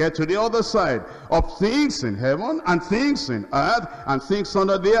when they get to the other side of things in heaven and things in earth and things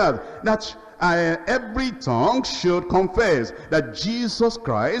under the earth. That every tongue should confess that Jesus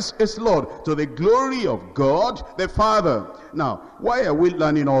Christ is Lord, to the glory of God the Father. Now, why are we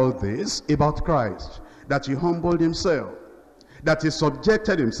learning all this about Christ? That he humbled himself, that he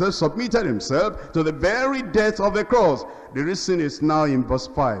submitted himself to the very death of the cross. The reason is now in verse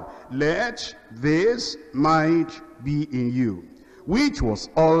 5. Let this mind be in you, which was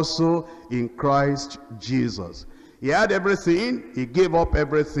also in Christ Jesus. He had everything. He gave up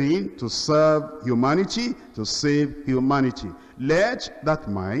everything to serve humanity, to save humanity. Let that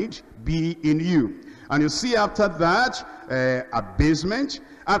mind be in you. And you see, after that abasement,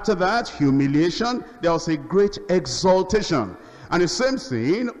 after that humiliation, there was a great exaltation. And the same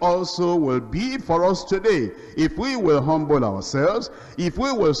thing also will be for us today. If we will humble ourselves, if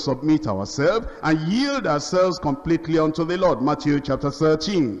we will submit ourselves and yield ourselves completely unto the Lord. Matthew chapter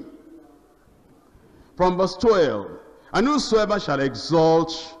 13. From verse 12, and whosoever shall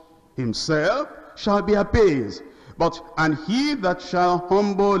exalt himself shall be abased, And he that shall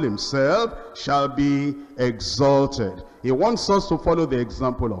humble himself shall be exalted. He wants us to follow the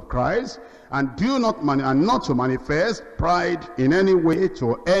example of Christ and not to manifest pride in any way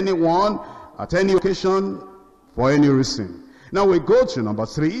to anyone at any occasion for any reason. Now we go to number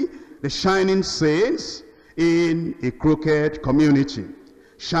 3, the shining saints in a crooked community.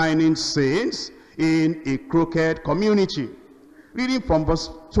 Shining saints in a crooked community. Reading from verse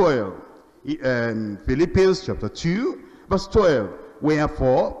 12. Philippians chapter 2, verse 12.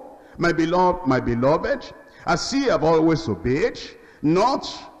 Wherefore, my beloved, as ye have always obeyed,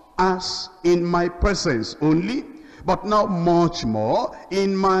 not as in my presence only, but now much more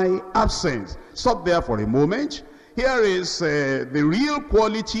in my absence. Stop there for a moment. Here is the real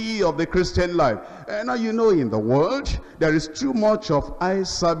quality of the Christian life. Now you know, in the world, there is too much of eye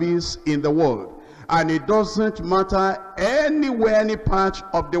service in the world. And it doesn't matter anywhere, any part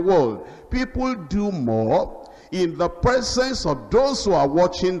of the world. People do more in the presence of those who are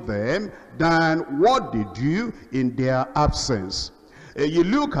watching them than what they do in their absence. You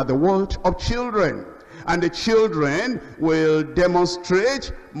look at the world of children, and the children will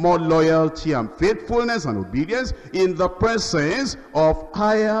demonstrate more loyalty and faithfulness and obedience in the presence of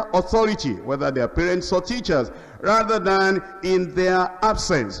higher authority, whether they are parents or teachers, rather than in their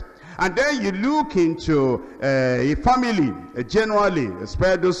absence. And then you look into a family, generally,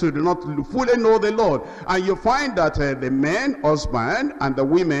 especially those who do not fully know the Lord, and you find that the men, husband, and the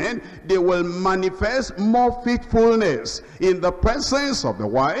women, they will manifest more faithfulness in the presence of the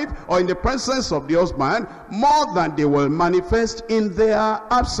wife or in the presence of the husband more than they will manifest in their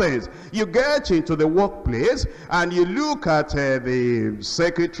absence. You get into the workplace and you look at the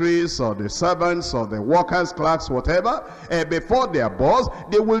secretaries or the servants or the workers, clerks, whatever, before their boss,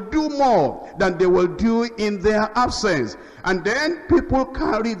 they will do more than they will do in their absence. And then people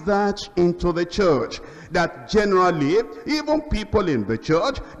carry that into the church, that generally, even people in the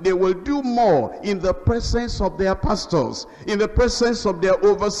church, they will do more in the presence of their pastors, in the presence of their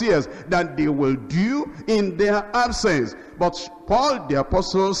overseers, than they will do in their absence. But Paul the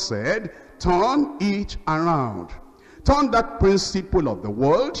apostle said, turn it around. Turn that principle of the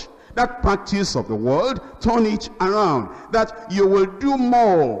world, that practice of the world, turn it around, that you will do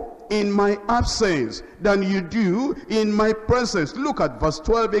more in my absence than you do in my presence. Look at verse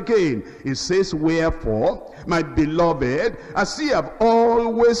 12 again. It says, wherefore, my beloved, as ye have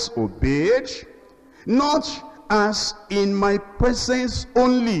always obeyed, not as in my presence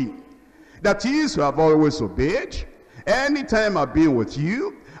only. That is, you have always obeyed. Anytime I've been with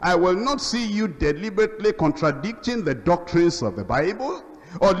you, I will not see you deliberately contradicting the doctrines of the Bible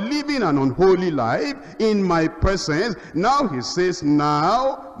or living an unholy life in my presence. Now he says,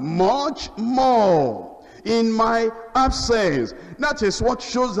 now much more in my absence. That is what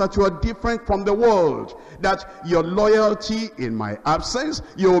shows that you are different from the world. That your loyalty in my absence,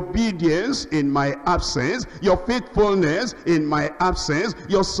 your obedience in my absence, your faithfulness in my absence,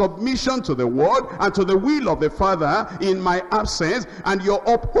 your submission to the word and to the will of the Father in my absence, and your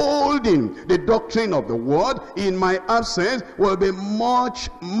upholding the doctrine of the word in my absence will be much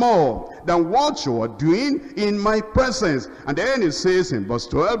more than what you are doing in my presence. And then it says in verse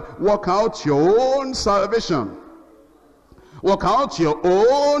 12, work out your own salvation. Work out your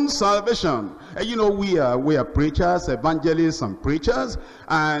own salvation. You know, we are preachers, evangelists and preachers,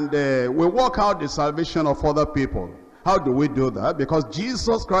 and we work out the salvation of other people. How do we do that? Because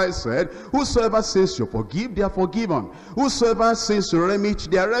Jesus Christ said, whosoever sins you forgive, they are forgiven. Whosoever sins you remit,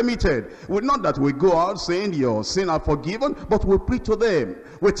 they are remitted. Not that we go out saying your sin are forgiven, but we preach to them.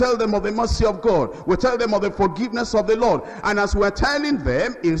 We tell them of the mercy of God. We tell them of the forgiveness of the Lord. And as we're telling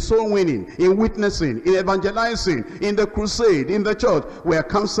them in soul winning, in witnessing, in evangelizing, in the crusade, in the church, we're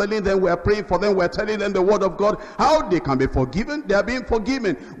counseling them, we're praying for them, we're telling them the word of God, how they can be forgiven. They are being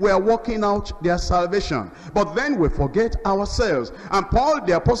forgiven. We are working out their salvation. But then we forget ourselves. And Paul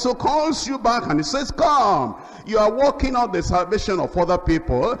the apostle calls you back and he says, come, you are working out the salvation of other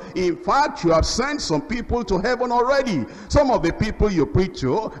people. In fact, you have sent some people to heaven already. Some of the people you preach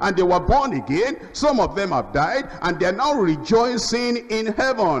to, and they were born again. Some of them have died and they are now rejoicing in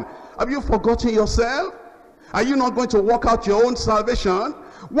heaven. Have you forgotten yourself? Are you not going to work out your own salvation?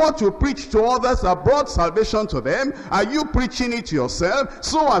 What you preach to others that brought salvation to them, are you preaching it yourself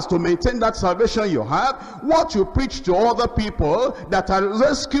so as to maintain that salvation you have? What you preach to other people that will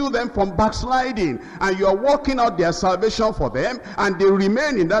rescue them from backsliding, and you are working out their salvation for them, and they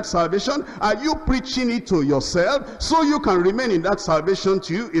remain in that salvation, are you preaching it to yourself so you can remain in that salvation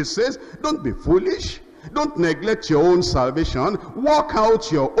too? It says, don't be foolish. Don't neglect your own salvation. Work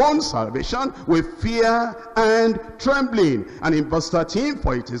out your own salvation with fear and trembling. And in verse 13,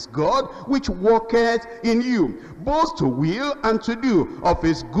 for it is God which worketh in you, both to will and to do of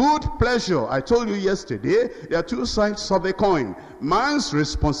his good pleasure. I told you yesterday, there are two sides of the coin. Man's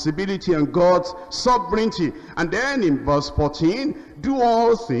responsibility and God's sovereignty. And then in verse 14, do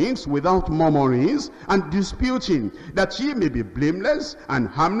all things without murmurings and disputing, that ye may be blameless and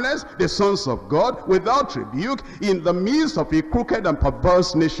harmless, the sons of God, without rebuke, in the midst of a crooked and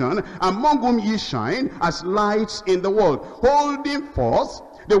perverse nation, among whom ye shine as lights in the world, holding forth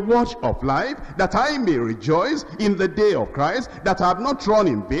the watch of life, that I may rejoice in the day of Christ, that I have not run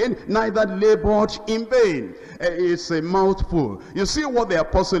in vain, neither labored in vain. It's a mouthful. You see what the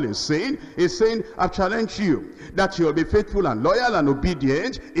apostle is saying? He's saying, I've challenged you that you'll be faithful and loyal and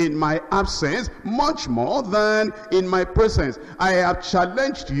obedient in my absence, much more than in my presence. I have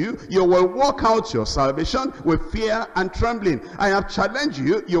challenged you, you will work out your salvation with fear and trembling. I have challenged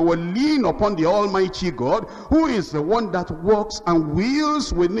you, you will lean upon the Almighty God, who is the one that works and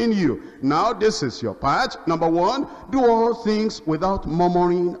wills within you. Now this is your part. Number one, do all things without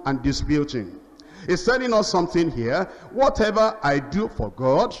murmuring and disputing. He's telling us something here. Whatever I do for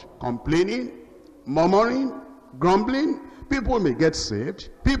God, complaining, murmuring, grumbling, people may get saved,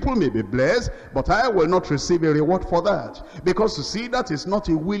 people may be blessed, but I will not receive a reward for that. Because you see, that is not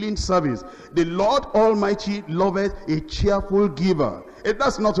a willing service. The Lord Almighty loveth a cheerful giver.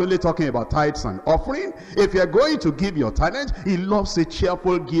 That's not only talking about tithes and offering. If you're going to give your talent, he loves a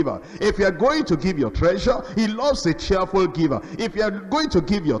cheerful giver. If you're going to give your treasure, he loves a cheerful giver. If you're going to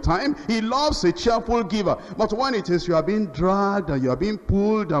give your time, he loves a cheerful giver. But when it is you are being dragged and you are being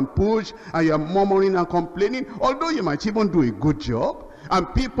pulled and pushed and you are murmuring and complaining, although you might even do a good job,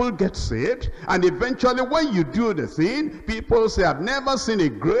 and people get saved, and eventually when you do the thing, people say, I've never seen a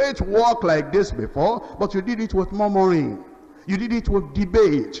great work like this before, but you did it with murmuring. You did it with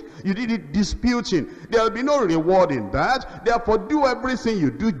debate. You did it disputing. There will be no reward in that. Therefore, do everything you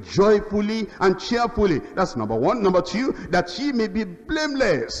do joyfully and cheerfully. That's number one. Number two, that ye may be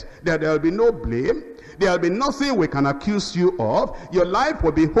blameless. That there will be no blame. There will be nothing we can accuse you of. Your life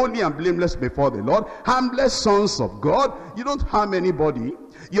will be holy and blameless before the Lord. Harmless sons of God. You don't harm anybody.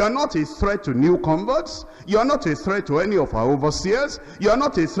 You are not a threat to new converts. You are not a threat to any of our overseers. You are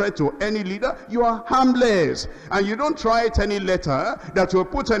not a threat to any leader. You are harmless. And you don't write any letter that will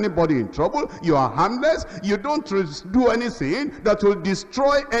put anybody in trouble. You are harmless. You don't do anything that will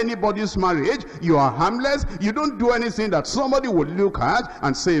destroy anybody's marriage. You are harmless. You don't do anything that somebody will look at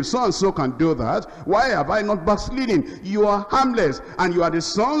and say, if so and so can do that, why have I not backsliding? You are harmless. And you are the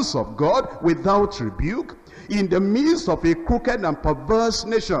sons of God without rebuke, in the midst of a crooked and perverse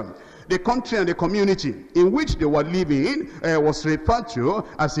nation. The country and the community in which they were living was referred to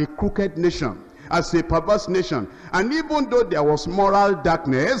as a crooked nation, as a perverse nation. And even though there was moral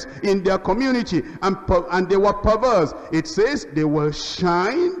darkness in their community and they were perverse, it says they will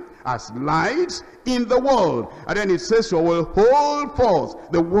shine as lights in the world. And then it says you will hold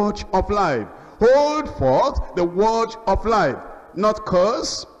forth the word of life. Hold forth the word of life. Not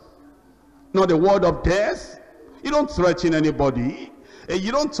curse, not the word of death. You don't threaten anybody.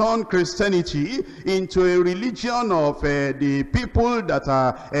 You don't turn Christianity into a religion of the people that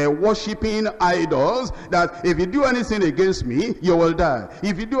are worshipping idols, that if you do anything against me, you will die.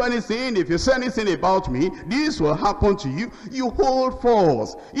 If you do anything, if you say anything about me, this will happen to you. You hold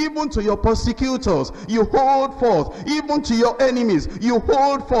forth, even to your persecutors. You hold forth, even to your enemies. You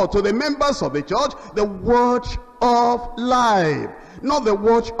hold forth to the members of the church, the word of life. Not the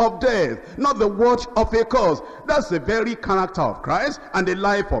watch of death, not the watch of a curse. That's the very character of Christ and the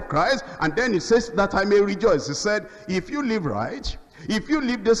life of Christ. And then it says that I may rejoice. He said, if you live right, if you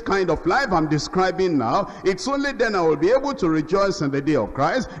live this kind of life I'm describing now, it's only then I will be able to rejoice in the day of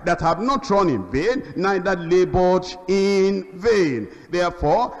Christ, that I have not run in vain, neither labored in vain.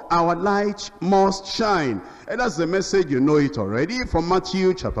 Therefore, our light must shine. And that's the message, you know it already, from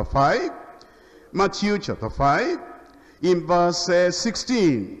Matthew chapter 5. Matthew chapter 5. In verse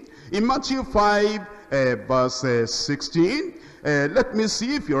 16. In Matthew 5, verse 16, let me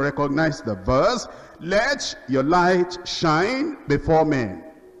see if you recognize the verse. Let your light shine before men.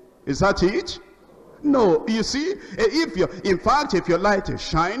 Is that it? No, you see, if your light is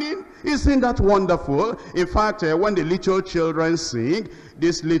shining, isn't that wonderful? In fact, when the little children sing,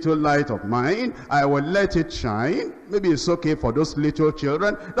 this little light of mine, I will let it shine. Maybe it's okay for those little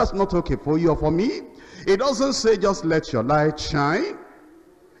children. That's not okay for you or for me. It doesn't say just let your light shine.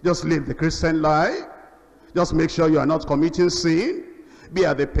 Just live the Christian life. Just make sure you are not committing sin. Be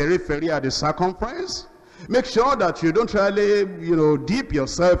at the periphery, at the circumference. Make sure that you don't really, dip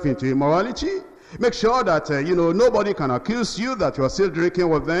yourself into immorality. Make sure that, nobody can accuse you that you are still drinking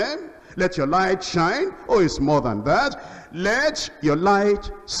with them. Let your light shine. Oh, it's more than that. Let your light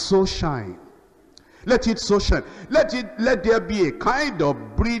so shine. Let it so shine. Let there be a kind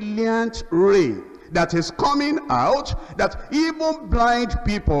of brilliant ray that is coming out, that even blind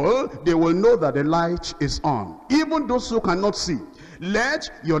people, they will know that the light is on. Even those who cannot see. Let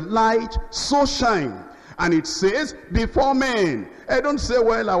your light so shine. And it says, before men. I don't say,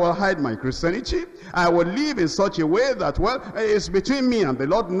 well, I will hide my Christianity. I will live in such a way that, well, it's between me and the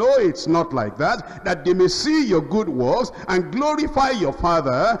Lord. No, it's not like that. That they may see your good works and glorify your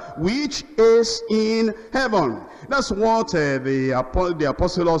Father which is in heaven. That's what the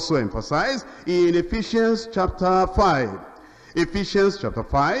apostle also emphasized in Ephesians chapter 5. Ephesians chapter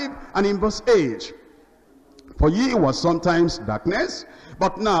 5 and in verse 8. For ye were sometimes darkness,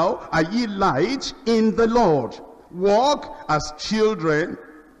 but now are ye light in the Lord. Walk as children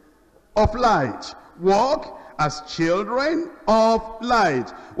of light. Walk as children of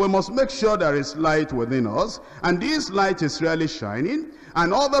light. We must make sure there is light within us, and this light is really shining,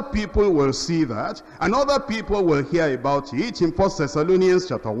 and other people will see that, and other people will hear about it in 1 Thessalonians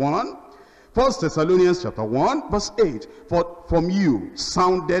chapter 1. 1 Thessalonians chapter 1 verse 8. For from you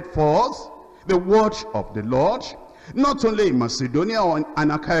sounded forth the word of the Lord, not only in Macedonia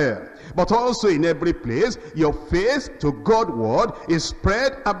and Achaia, but also in every place. Your faith to God's word is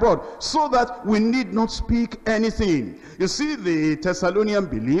spread abroad, so that we need not speak anything. You see, the Thessalonian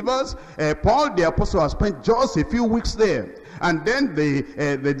believers, Paul the apostle has spent just a few weeks there. And then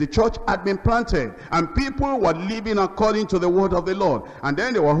the church had been planted, and people were living according to the word of the Lord. And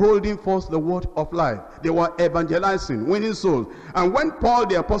then they were holding forth the word of life. They were evangelizing, winning souls. And when Paul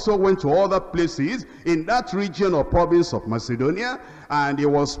the apostle went to other places in that region or province of Macedonia, and he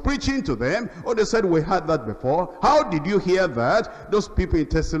was preaching to them, oh, they said, we heard that before. How did you hear that? Those people in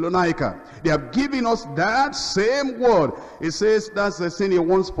Thessalonica, they have given us that same word. It says that's the thing he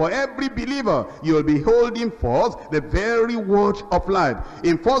wants for every believer. You'll be holding forth the very word of life.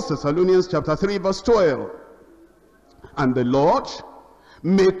 In 1 Thessalonians chapter 3 verse 12. And the Lord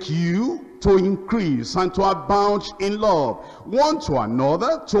make you to increase and to abound in love, one to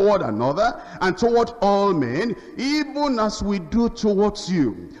another, toward another, and toward all men, even as we do towards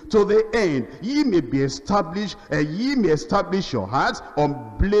you, to the end ye may be established, ye may establish your hearts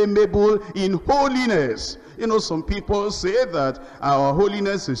unblameable in holiness. You know, some people say that our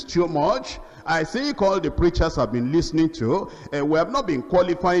holiness is too much. I think all the preachers have been listening to, we have not been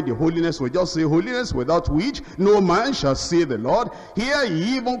qualifying the holiness. We just say holiness without which no man shall see the Lord. Here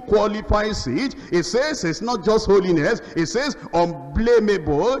he even qualifies it. It says it's not just holiness. It says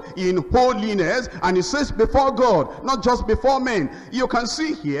unblameable in holiness. And it says before God, not just before men. You can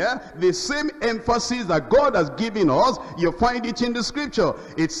see here the same emphasis that God has given us. You find it in the scripture.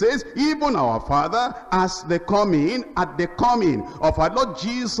 It says, even our Father at the coming of our Lord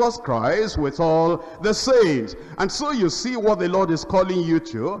Jesus Christ with all the saints. And so you see what the Lord is calling you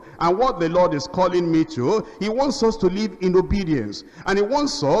to, and what the Lord is calling me to. He wants us to live in obedience, and he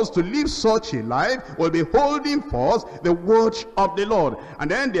wants us to live such a life. We'll be holding forth the word of the Lord. And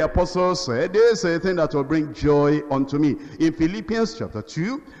then the apostle said, there's a thing that will bring joy unto me. In Philippians chapter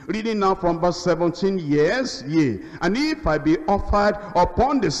 2, reading now from verse 17, yes, yea, and if I be offered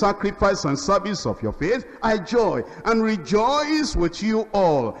upon the sacrifice and service of your faith, I joy and rejoice with you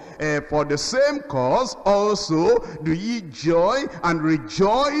all. For the same cause also do ye joy and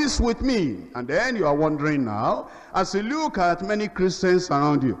rejoice with me. And then you are wondering now, as you look at many Christians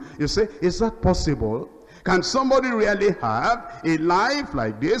around you, you say, is that possible? Can somebody really have a life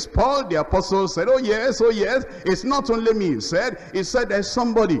like this? Paul the apostle said, oh yes, it's not only me. He said there's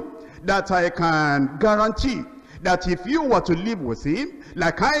somebody that I can guarantee that if you were to live with him,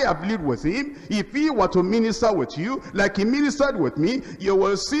 like I have lived with him, if he were to minister with you, like he ministered with me, you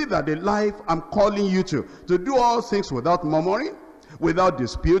will see that the life I'm calling you to do all things without murmuring, without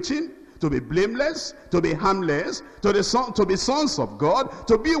disputing, to be blameless, to be harmless, to be sons of God,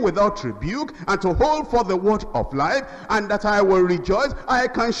 to be without rebuke, and to hold for the word of life, and that I will rejoice. I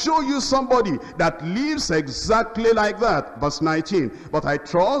can show you somebody that lives exactly like that. Verse 19, but I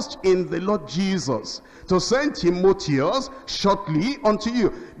trust in the Lord Jesus to send Timotheus shortly unto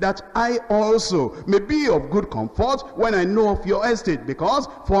you, that I also may be of good comfort when I know of your estate, because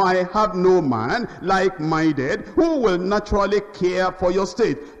for I have no man like-minded who will naturally care for your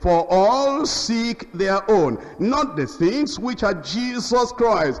state. For all all seek their own, not the things which are Jesus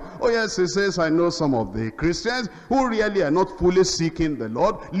Christ. Oh yes, he says, I know some of the Christians who really are not fully seeking the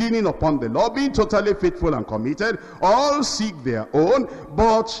Lord, leaning upon the Lord, being totally faithful and committed. All seek their own.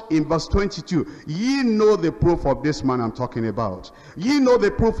 But in verse 22, ye know the proof of this man I'm talking about. Ye know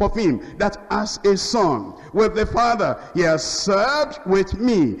the proof of him, that as a son with the Father, he has served with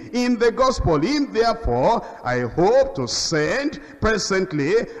me in the gospel. Him therefore I hope to send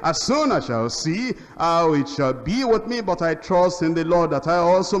presently, as soon as I shall see how it shall be with me. But I trust in the Lord that I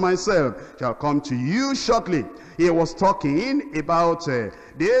also myself shall come to you shortly. He was talking about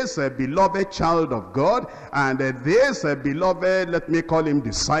this beloved child of God, and this beloved, let me call him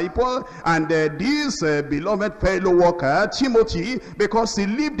disciple, and this beloved fellow worker, Timothy, because he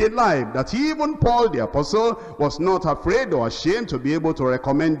lived a life that even Paul the apostle was not afraid or ashamed to be able to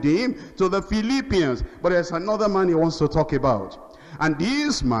recommend him to the Philippians. But there's another man he wants to talk about. And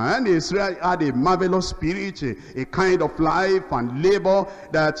this man had a marvelous spirit, a kind of life and labor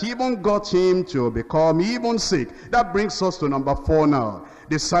that even got him to become even sick. That brings us to number 4 now.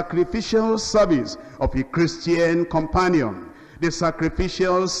 The sacrificial service of a Christian companion. The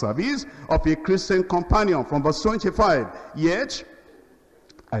sacrificial service of a Christian companion. From verse 25. Yet,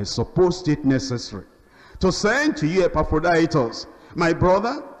 I supposed it necessary to send to you Epaphroditus, my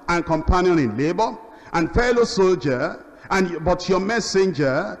brother and companion in labor, and fellow soldier, but your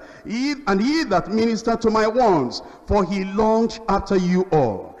messenger, he that ministered to my wants, for he longed after you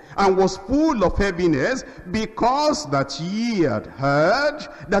all, and was full of heaviness, because that ye had heard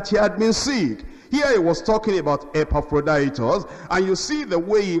that he had been sick. Here he was talking about Epaphroditus, and you see the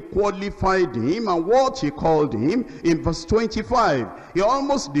way he qualified him and what he called him in verse 25. He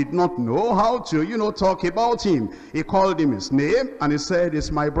almost did not know how to, talk about him. He called him his name, and he said,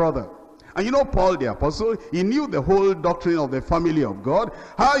 "It's my brother." And Paul the apostle, he knew the whole doctrine of the family of God,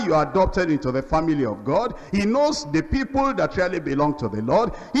 how you are adopted into the family of God. He knows the people that really belong to the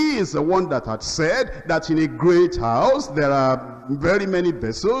Lord. He is the one that had said that in a great house there are very many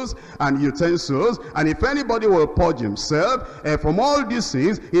vessels and utensils, and if anybody will purge himself from all these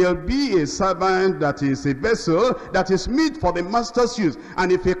things, he'll be a servant that is a vessel that is meet for the master's use.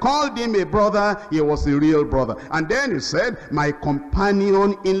 And if he called him a brother, he was a real brother. And then he said, my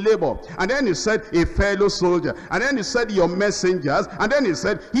companion in labor. And then he said, a fellow soldier. And then he said, your messengers. And then he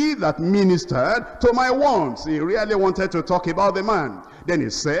said, he that ministered to my wants. He really wanted to talk about the man. Then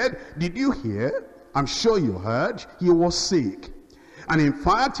he said, did you hear? I'm sure you heard, he was sick. And in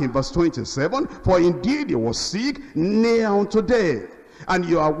fact, in verse 27, for indeed he was sick, near unto death. And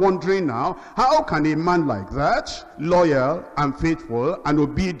you are wondering now, how can a man like that, loyal and faithful and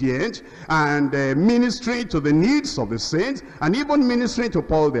obedient, and ministering to the needs of the saints, and even ministering to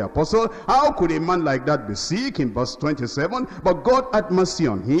Paul the apostle, how could a man like that be sick? In verse 27, but God had mercy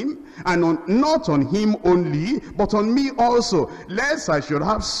on him, and not on him only, but on me also, lest I should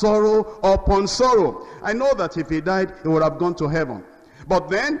have sorrow upon sorrow. I know that if he died, he would have gone to heaven. But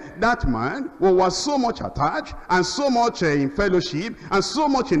then that man who was so much attached and so much in fellowship and so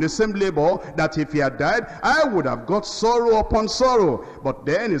much in the same labor that if he had died, I would have got sorrow upon sorrow. But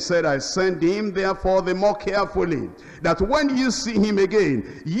then he said, I send him therefore the more carefully, that when you see him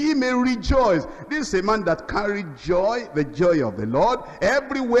again, ye may rejoice. This is a man that carried joy, the joy of the Lord.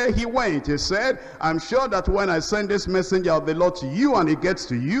 Everywhere he went, he said, I'm sure that when I send this messenger of the Lord to you and he gets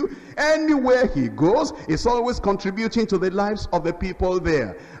to you, anywhere he goes, he's always contributing to the lives of the people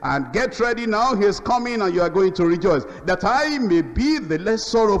there. And get ready now, he is coming and you are going to rejoice, that I may be the less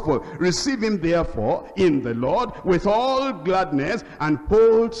sorrowful. Receive him therefore in the Lord with all gladness, and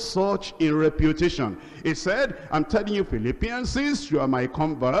hold such in reputation. He said, I'm telling you, Philippians, since you are my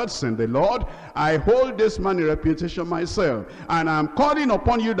converts in the Lord, I hold this man in reputation myself. And I'm calling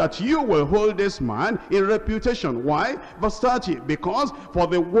upon you that you will hold this man in reputation. Why? Verse 30, because for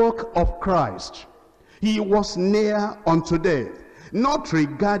the work of Christ, he was near unto death, not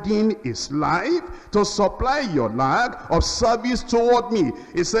regarding his life, to supply your lack of service toward me.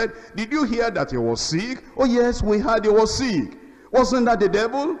 He said, did you hear that he was sick? Oh yes, we heard he was sick. Wasn't that the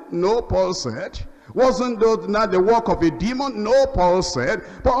devil? No, Paul said. Wasn't that the work of a demon? No, Paul said.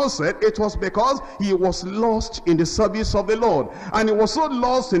 Paul said it was because he was lost in the service of the Lord. And he was so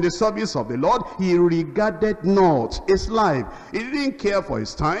lost in the service of the Lord, he regarded not his life. He didn't care for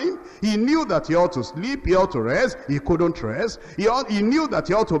his time. He knew that he ought to sleep, he ought to rest. He couldn't rest. He knew that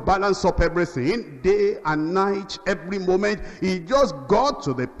he ought to balance up everything, day and night, every moment. He just got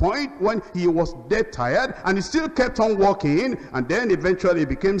to the point when he was dead tired, and he still kept on walking, and then eventually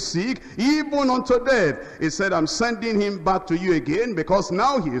became sick, even unto death. He said, I'm sending him back to you again because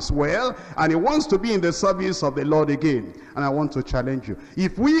now he is well and he wants to be in the service of the Lord again. And I want to challenge you.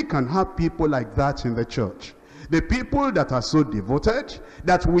 If we can have people like that in the church, the people that are so devoted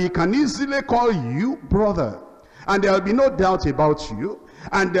that we can easily call you brother, and there will be no doubt about you,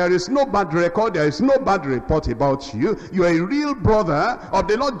 and there is no bad record, there is no bad report about you. You are a real brother of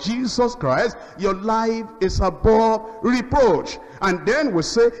the Lord Jesus Christ. Your life is above reproach. And then we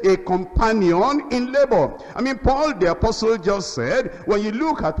say a companion in labor. I mean, Paul the apostle just said, when you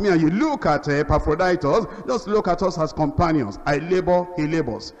look at me and you look at Epaphroditus, just look at us as companions. I labor, he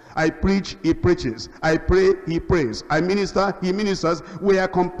labors. I preach, he preaches. I pray, he prays. I minister, he ministers. We are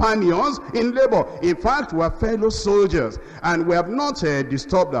companions in labor. In fact, we are fellow soldiers. And we have not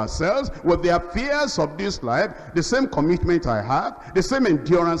disturbed ourselves with the affairs of this life. The same commitment I have, the same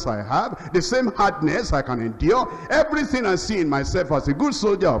endurance I have, the same hardness I can endure. Everything I see in myself as a good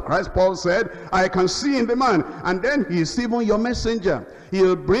soldier of Christ, Paul said, I can see in the man. And then he is even your messenger.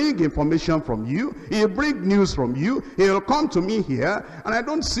 He'll bring information from you. He'll bring news from you. He'll come to me here, and I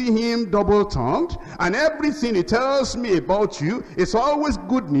don't see him double-tongued. And everything he tells me about you is always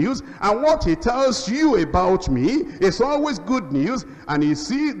good news. And what he tells you about me is always good news. And he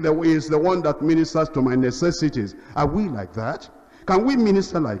sees is the one that ministers to my necessities. Are we like that? Can we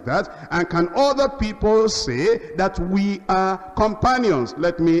minister like that? And can other people say that we are companions?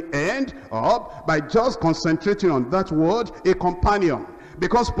 Let me end up by just concentrating on that word, a companion.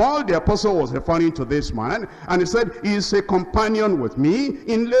 Because Paul the apostle was referring to this man, and he said, he is a companion with me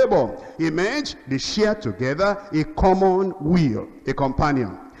in labor. He meant they share together a common will, a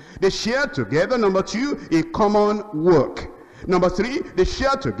companion. They share together, number two, a common work. Number three, they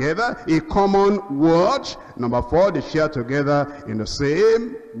share together a common word. Number four, they share together in the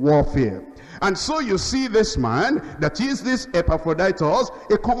same warfare. And so you see this man, that is this Epaphroditus,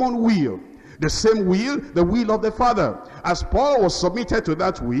 a common will. The same will, the will of the Father. As Paul was submitted to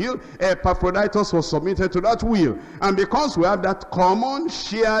that will, Epaphroditus was submitted to that will. And because we have that common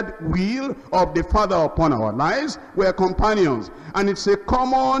shared will of the Father upon our lives, we are companions. And it's a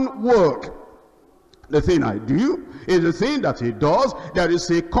common work. The thing I do is the thing that he does. There is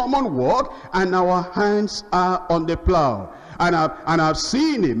a common work, and our hands are on the plow. And I've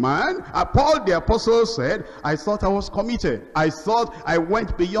seen a man, Paul the apostle said, I thought I was committed. I thought I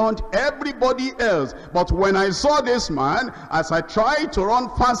went beyond everybody else. But when I saw this man, as I tried to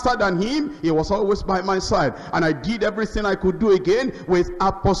run faster than him, he was always by my side. And I did everything I could do again with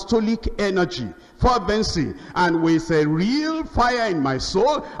apostolic energy, fervency, and with a real fire in my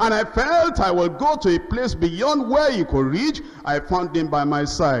soul. And I felt I will go to a place beyond where you could reach. I found him by my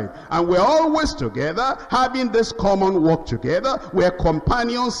side. And we're always together, having this common work together. We're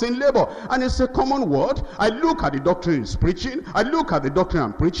companions in labor. And it's a common word. I look at the doctrine he's preaching. I look at the doctrine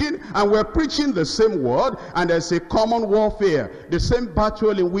I'm preaching. And we're preaching the same word. And there's a common warfare. The same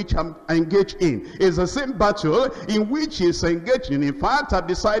battle in which I'm engaged in is the same battle in which he's engaged in. In fact, I've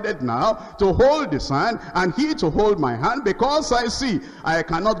decided now to hold his hand and he to hold my hand, because I see I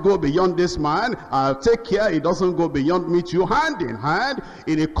cannot go beyond this man. I'll take care he doesn't go beyond me too. Hand in hand,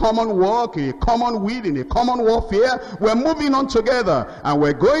 in a common work, in a common will, in a common warfare, we're moving on together, and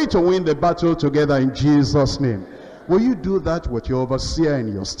we're going to win the battle together in Jesus' name. Will you do that with your overseer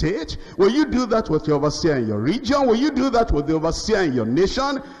in your state? Will you do that with your overseer in your region? Will you do that with the overseer in your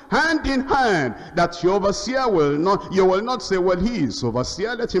nation? Hand in hand, that your overseer will not, you will not say, well, he is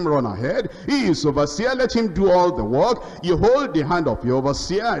overseer, let him run ahead. He is overseer, let him do all the work. You hold the hand of your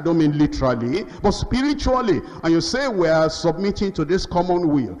overseer, I don't mean literally, but spiritually. And you say, we are submitting to this common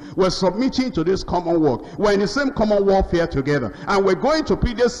will. We're submitting to this common work. We're in the same common warfare together. And we're going to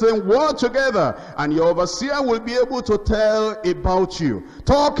preach the same word together. And your overseer will be able to tell about you,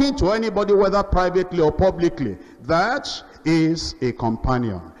 talking to anybody, whether privately or publicly. That is a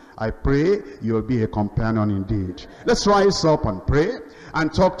companion. I pray you'll be a companion indeed. Let's rise up and pray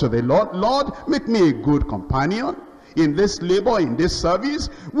and talk to the Lord. Lord, make me a good companion in this labor, in this service.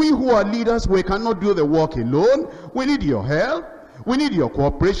 We who are leaders, we cannot do the work alone. We need your help. We need your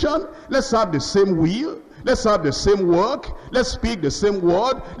cooperation. Let's have the same will. Let's have the same work. Let's speak the same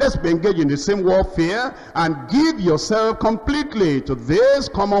word. Let's be engaged in the same warfare, and give yourself completely to this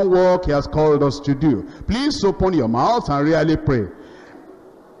common work he has called us to do. Please open your mouth and really pray.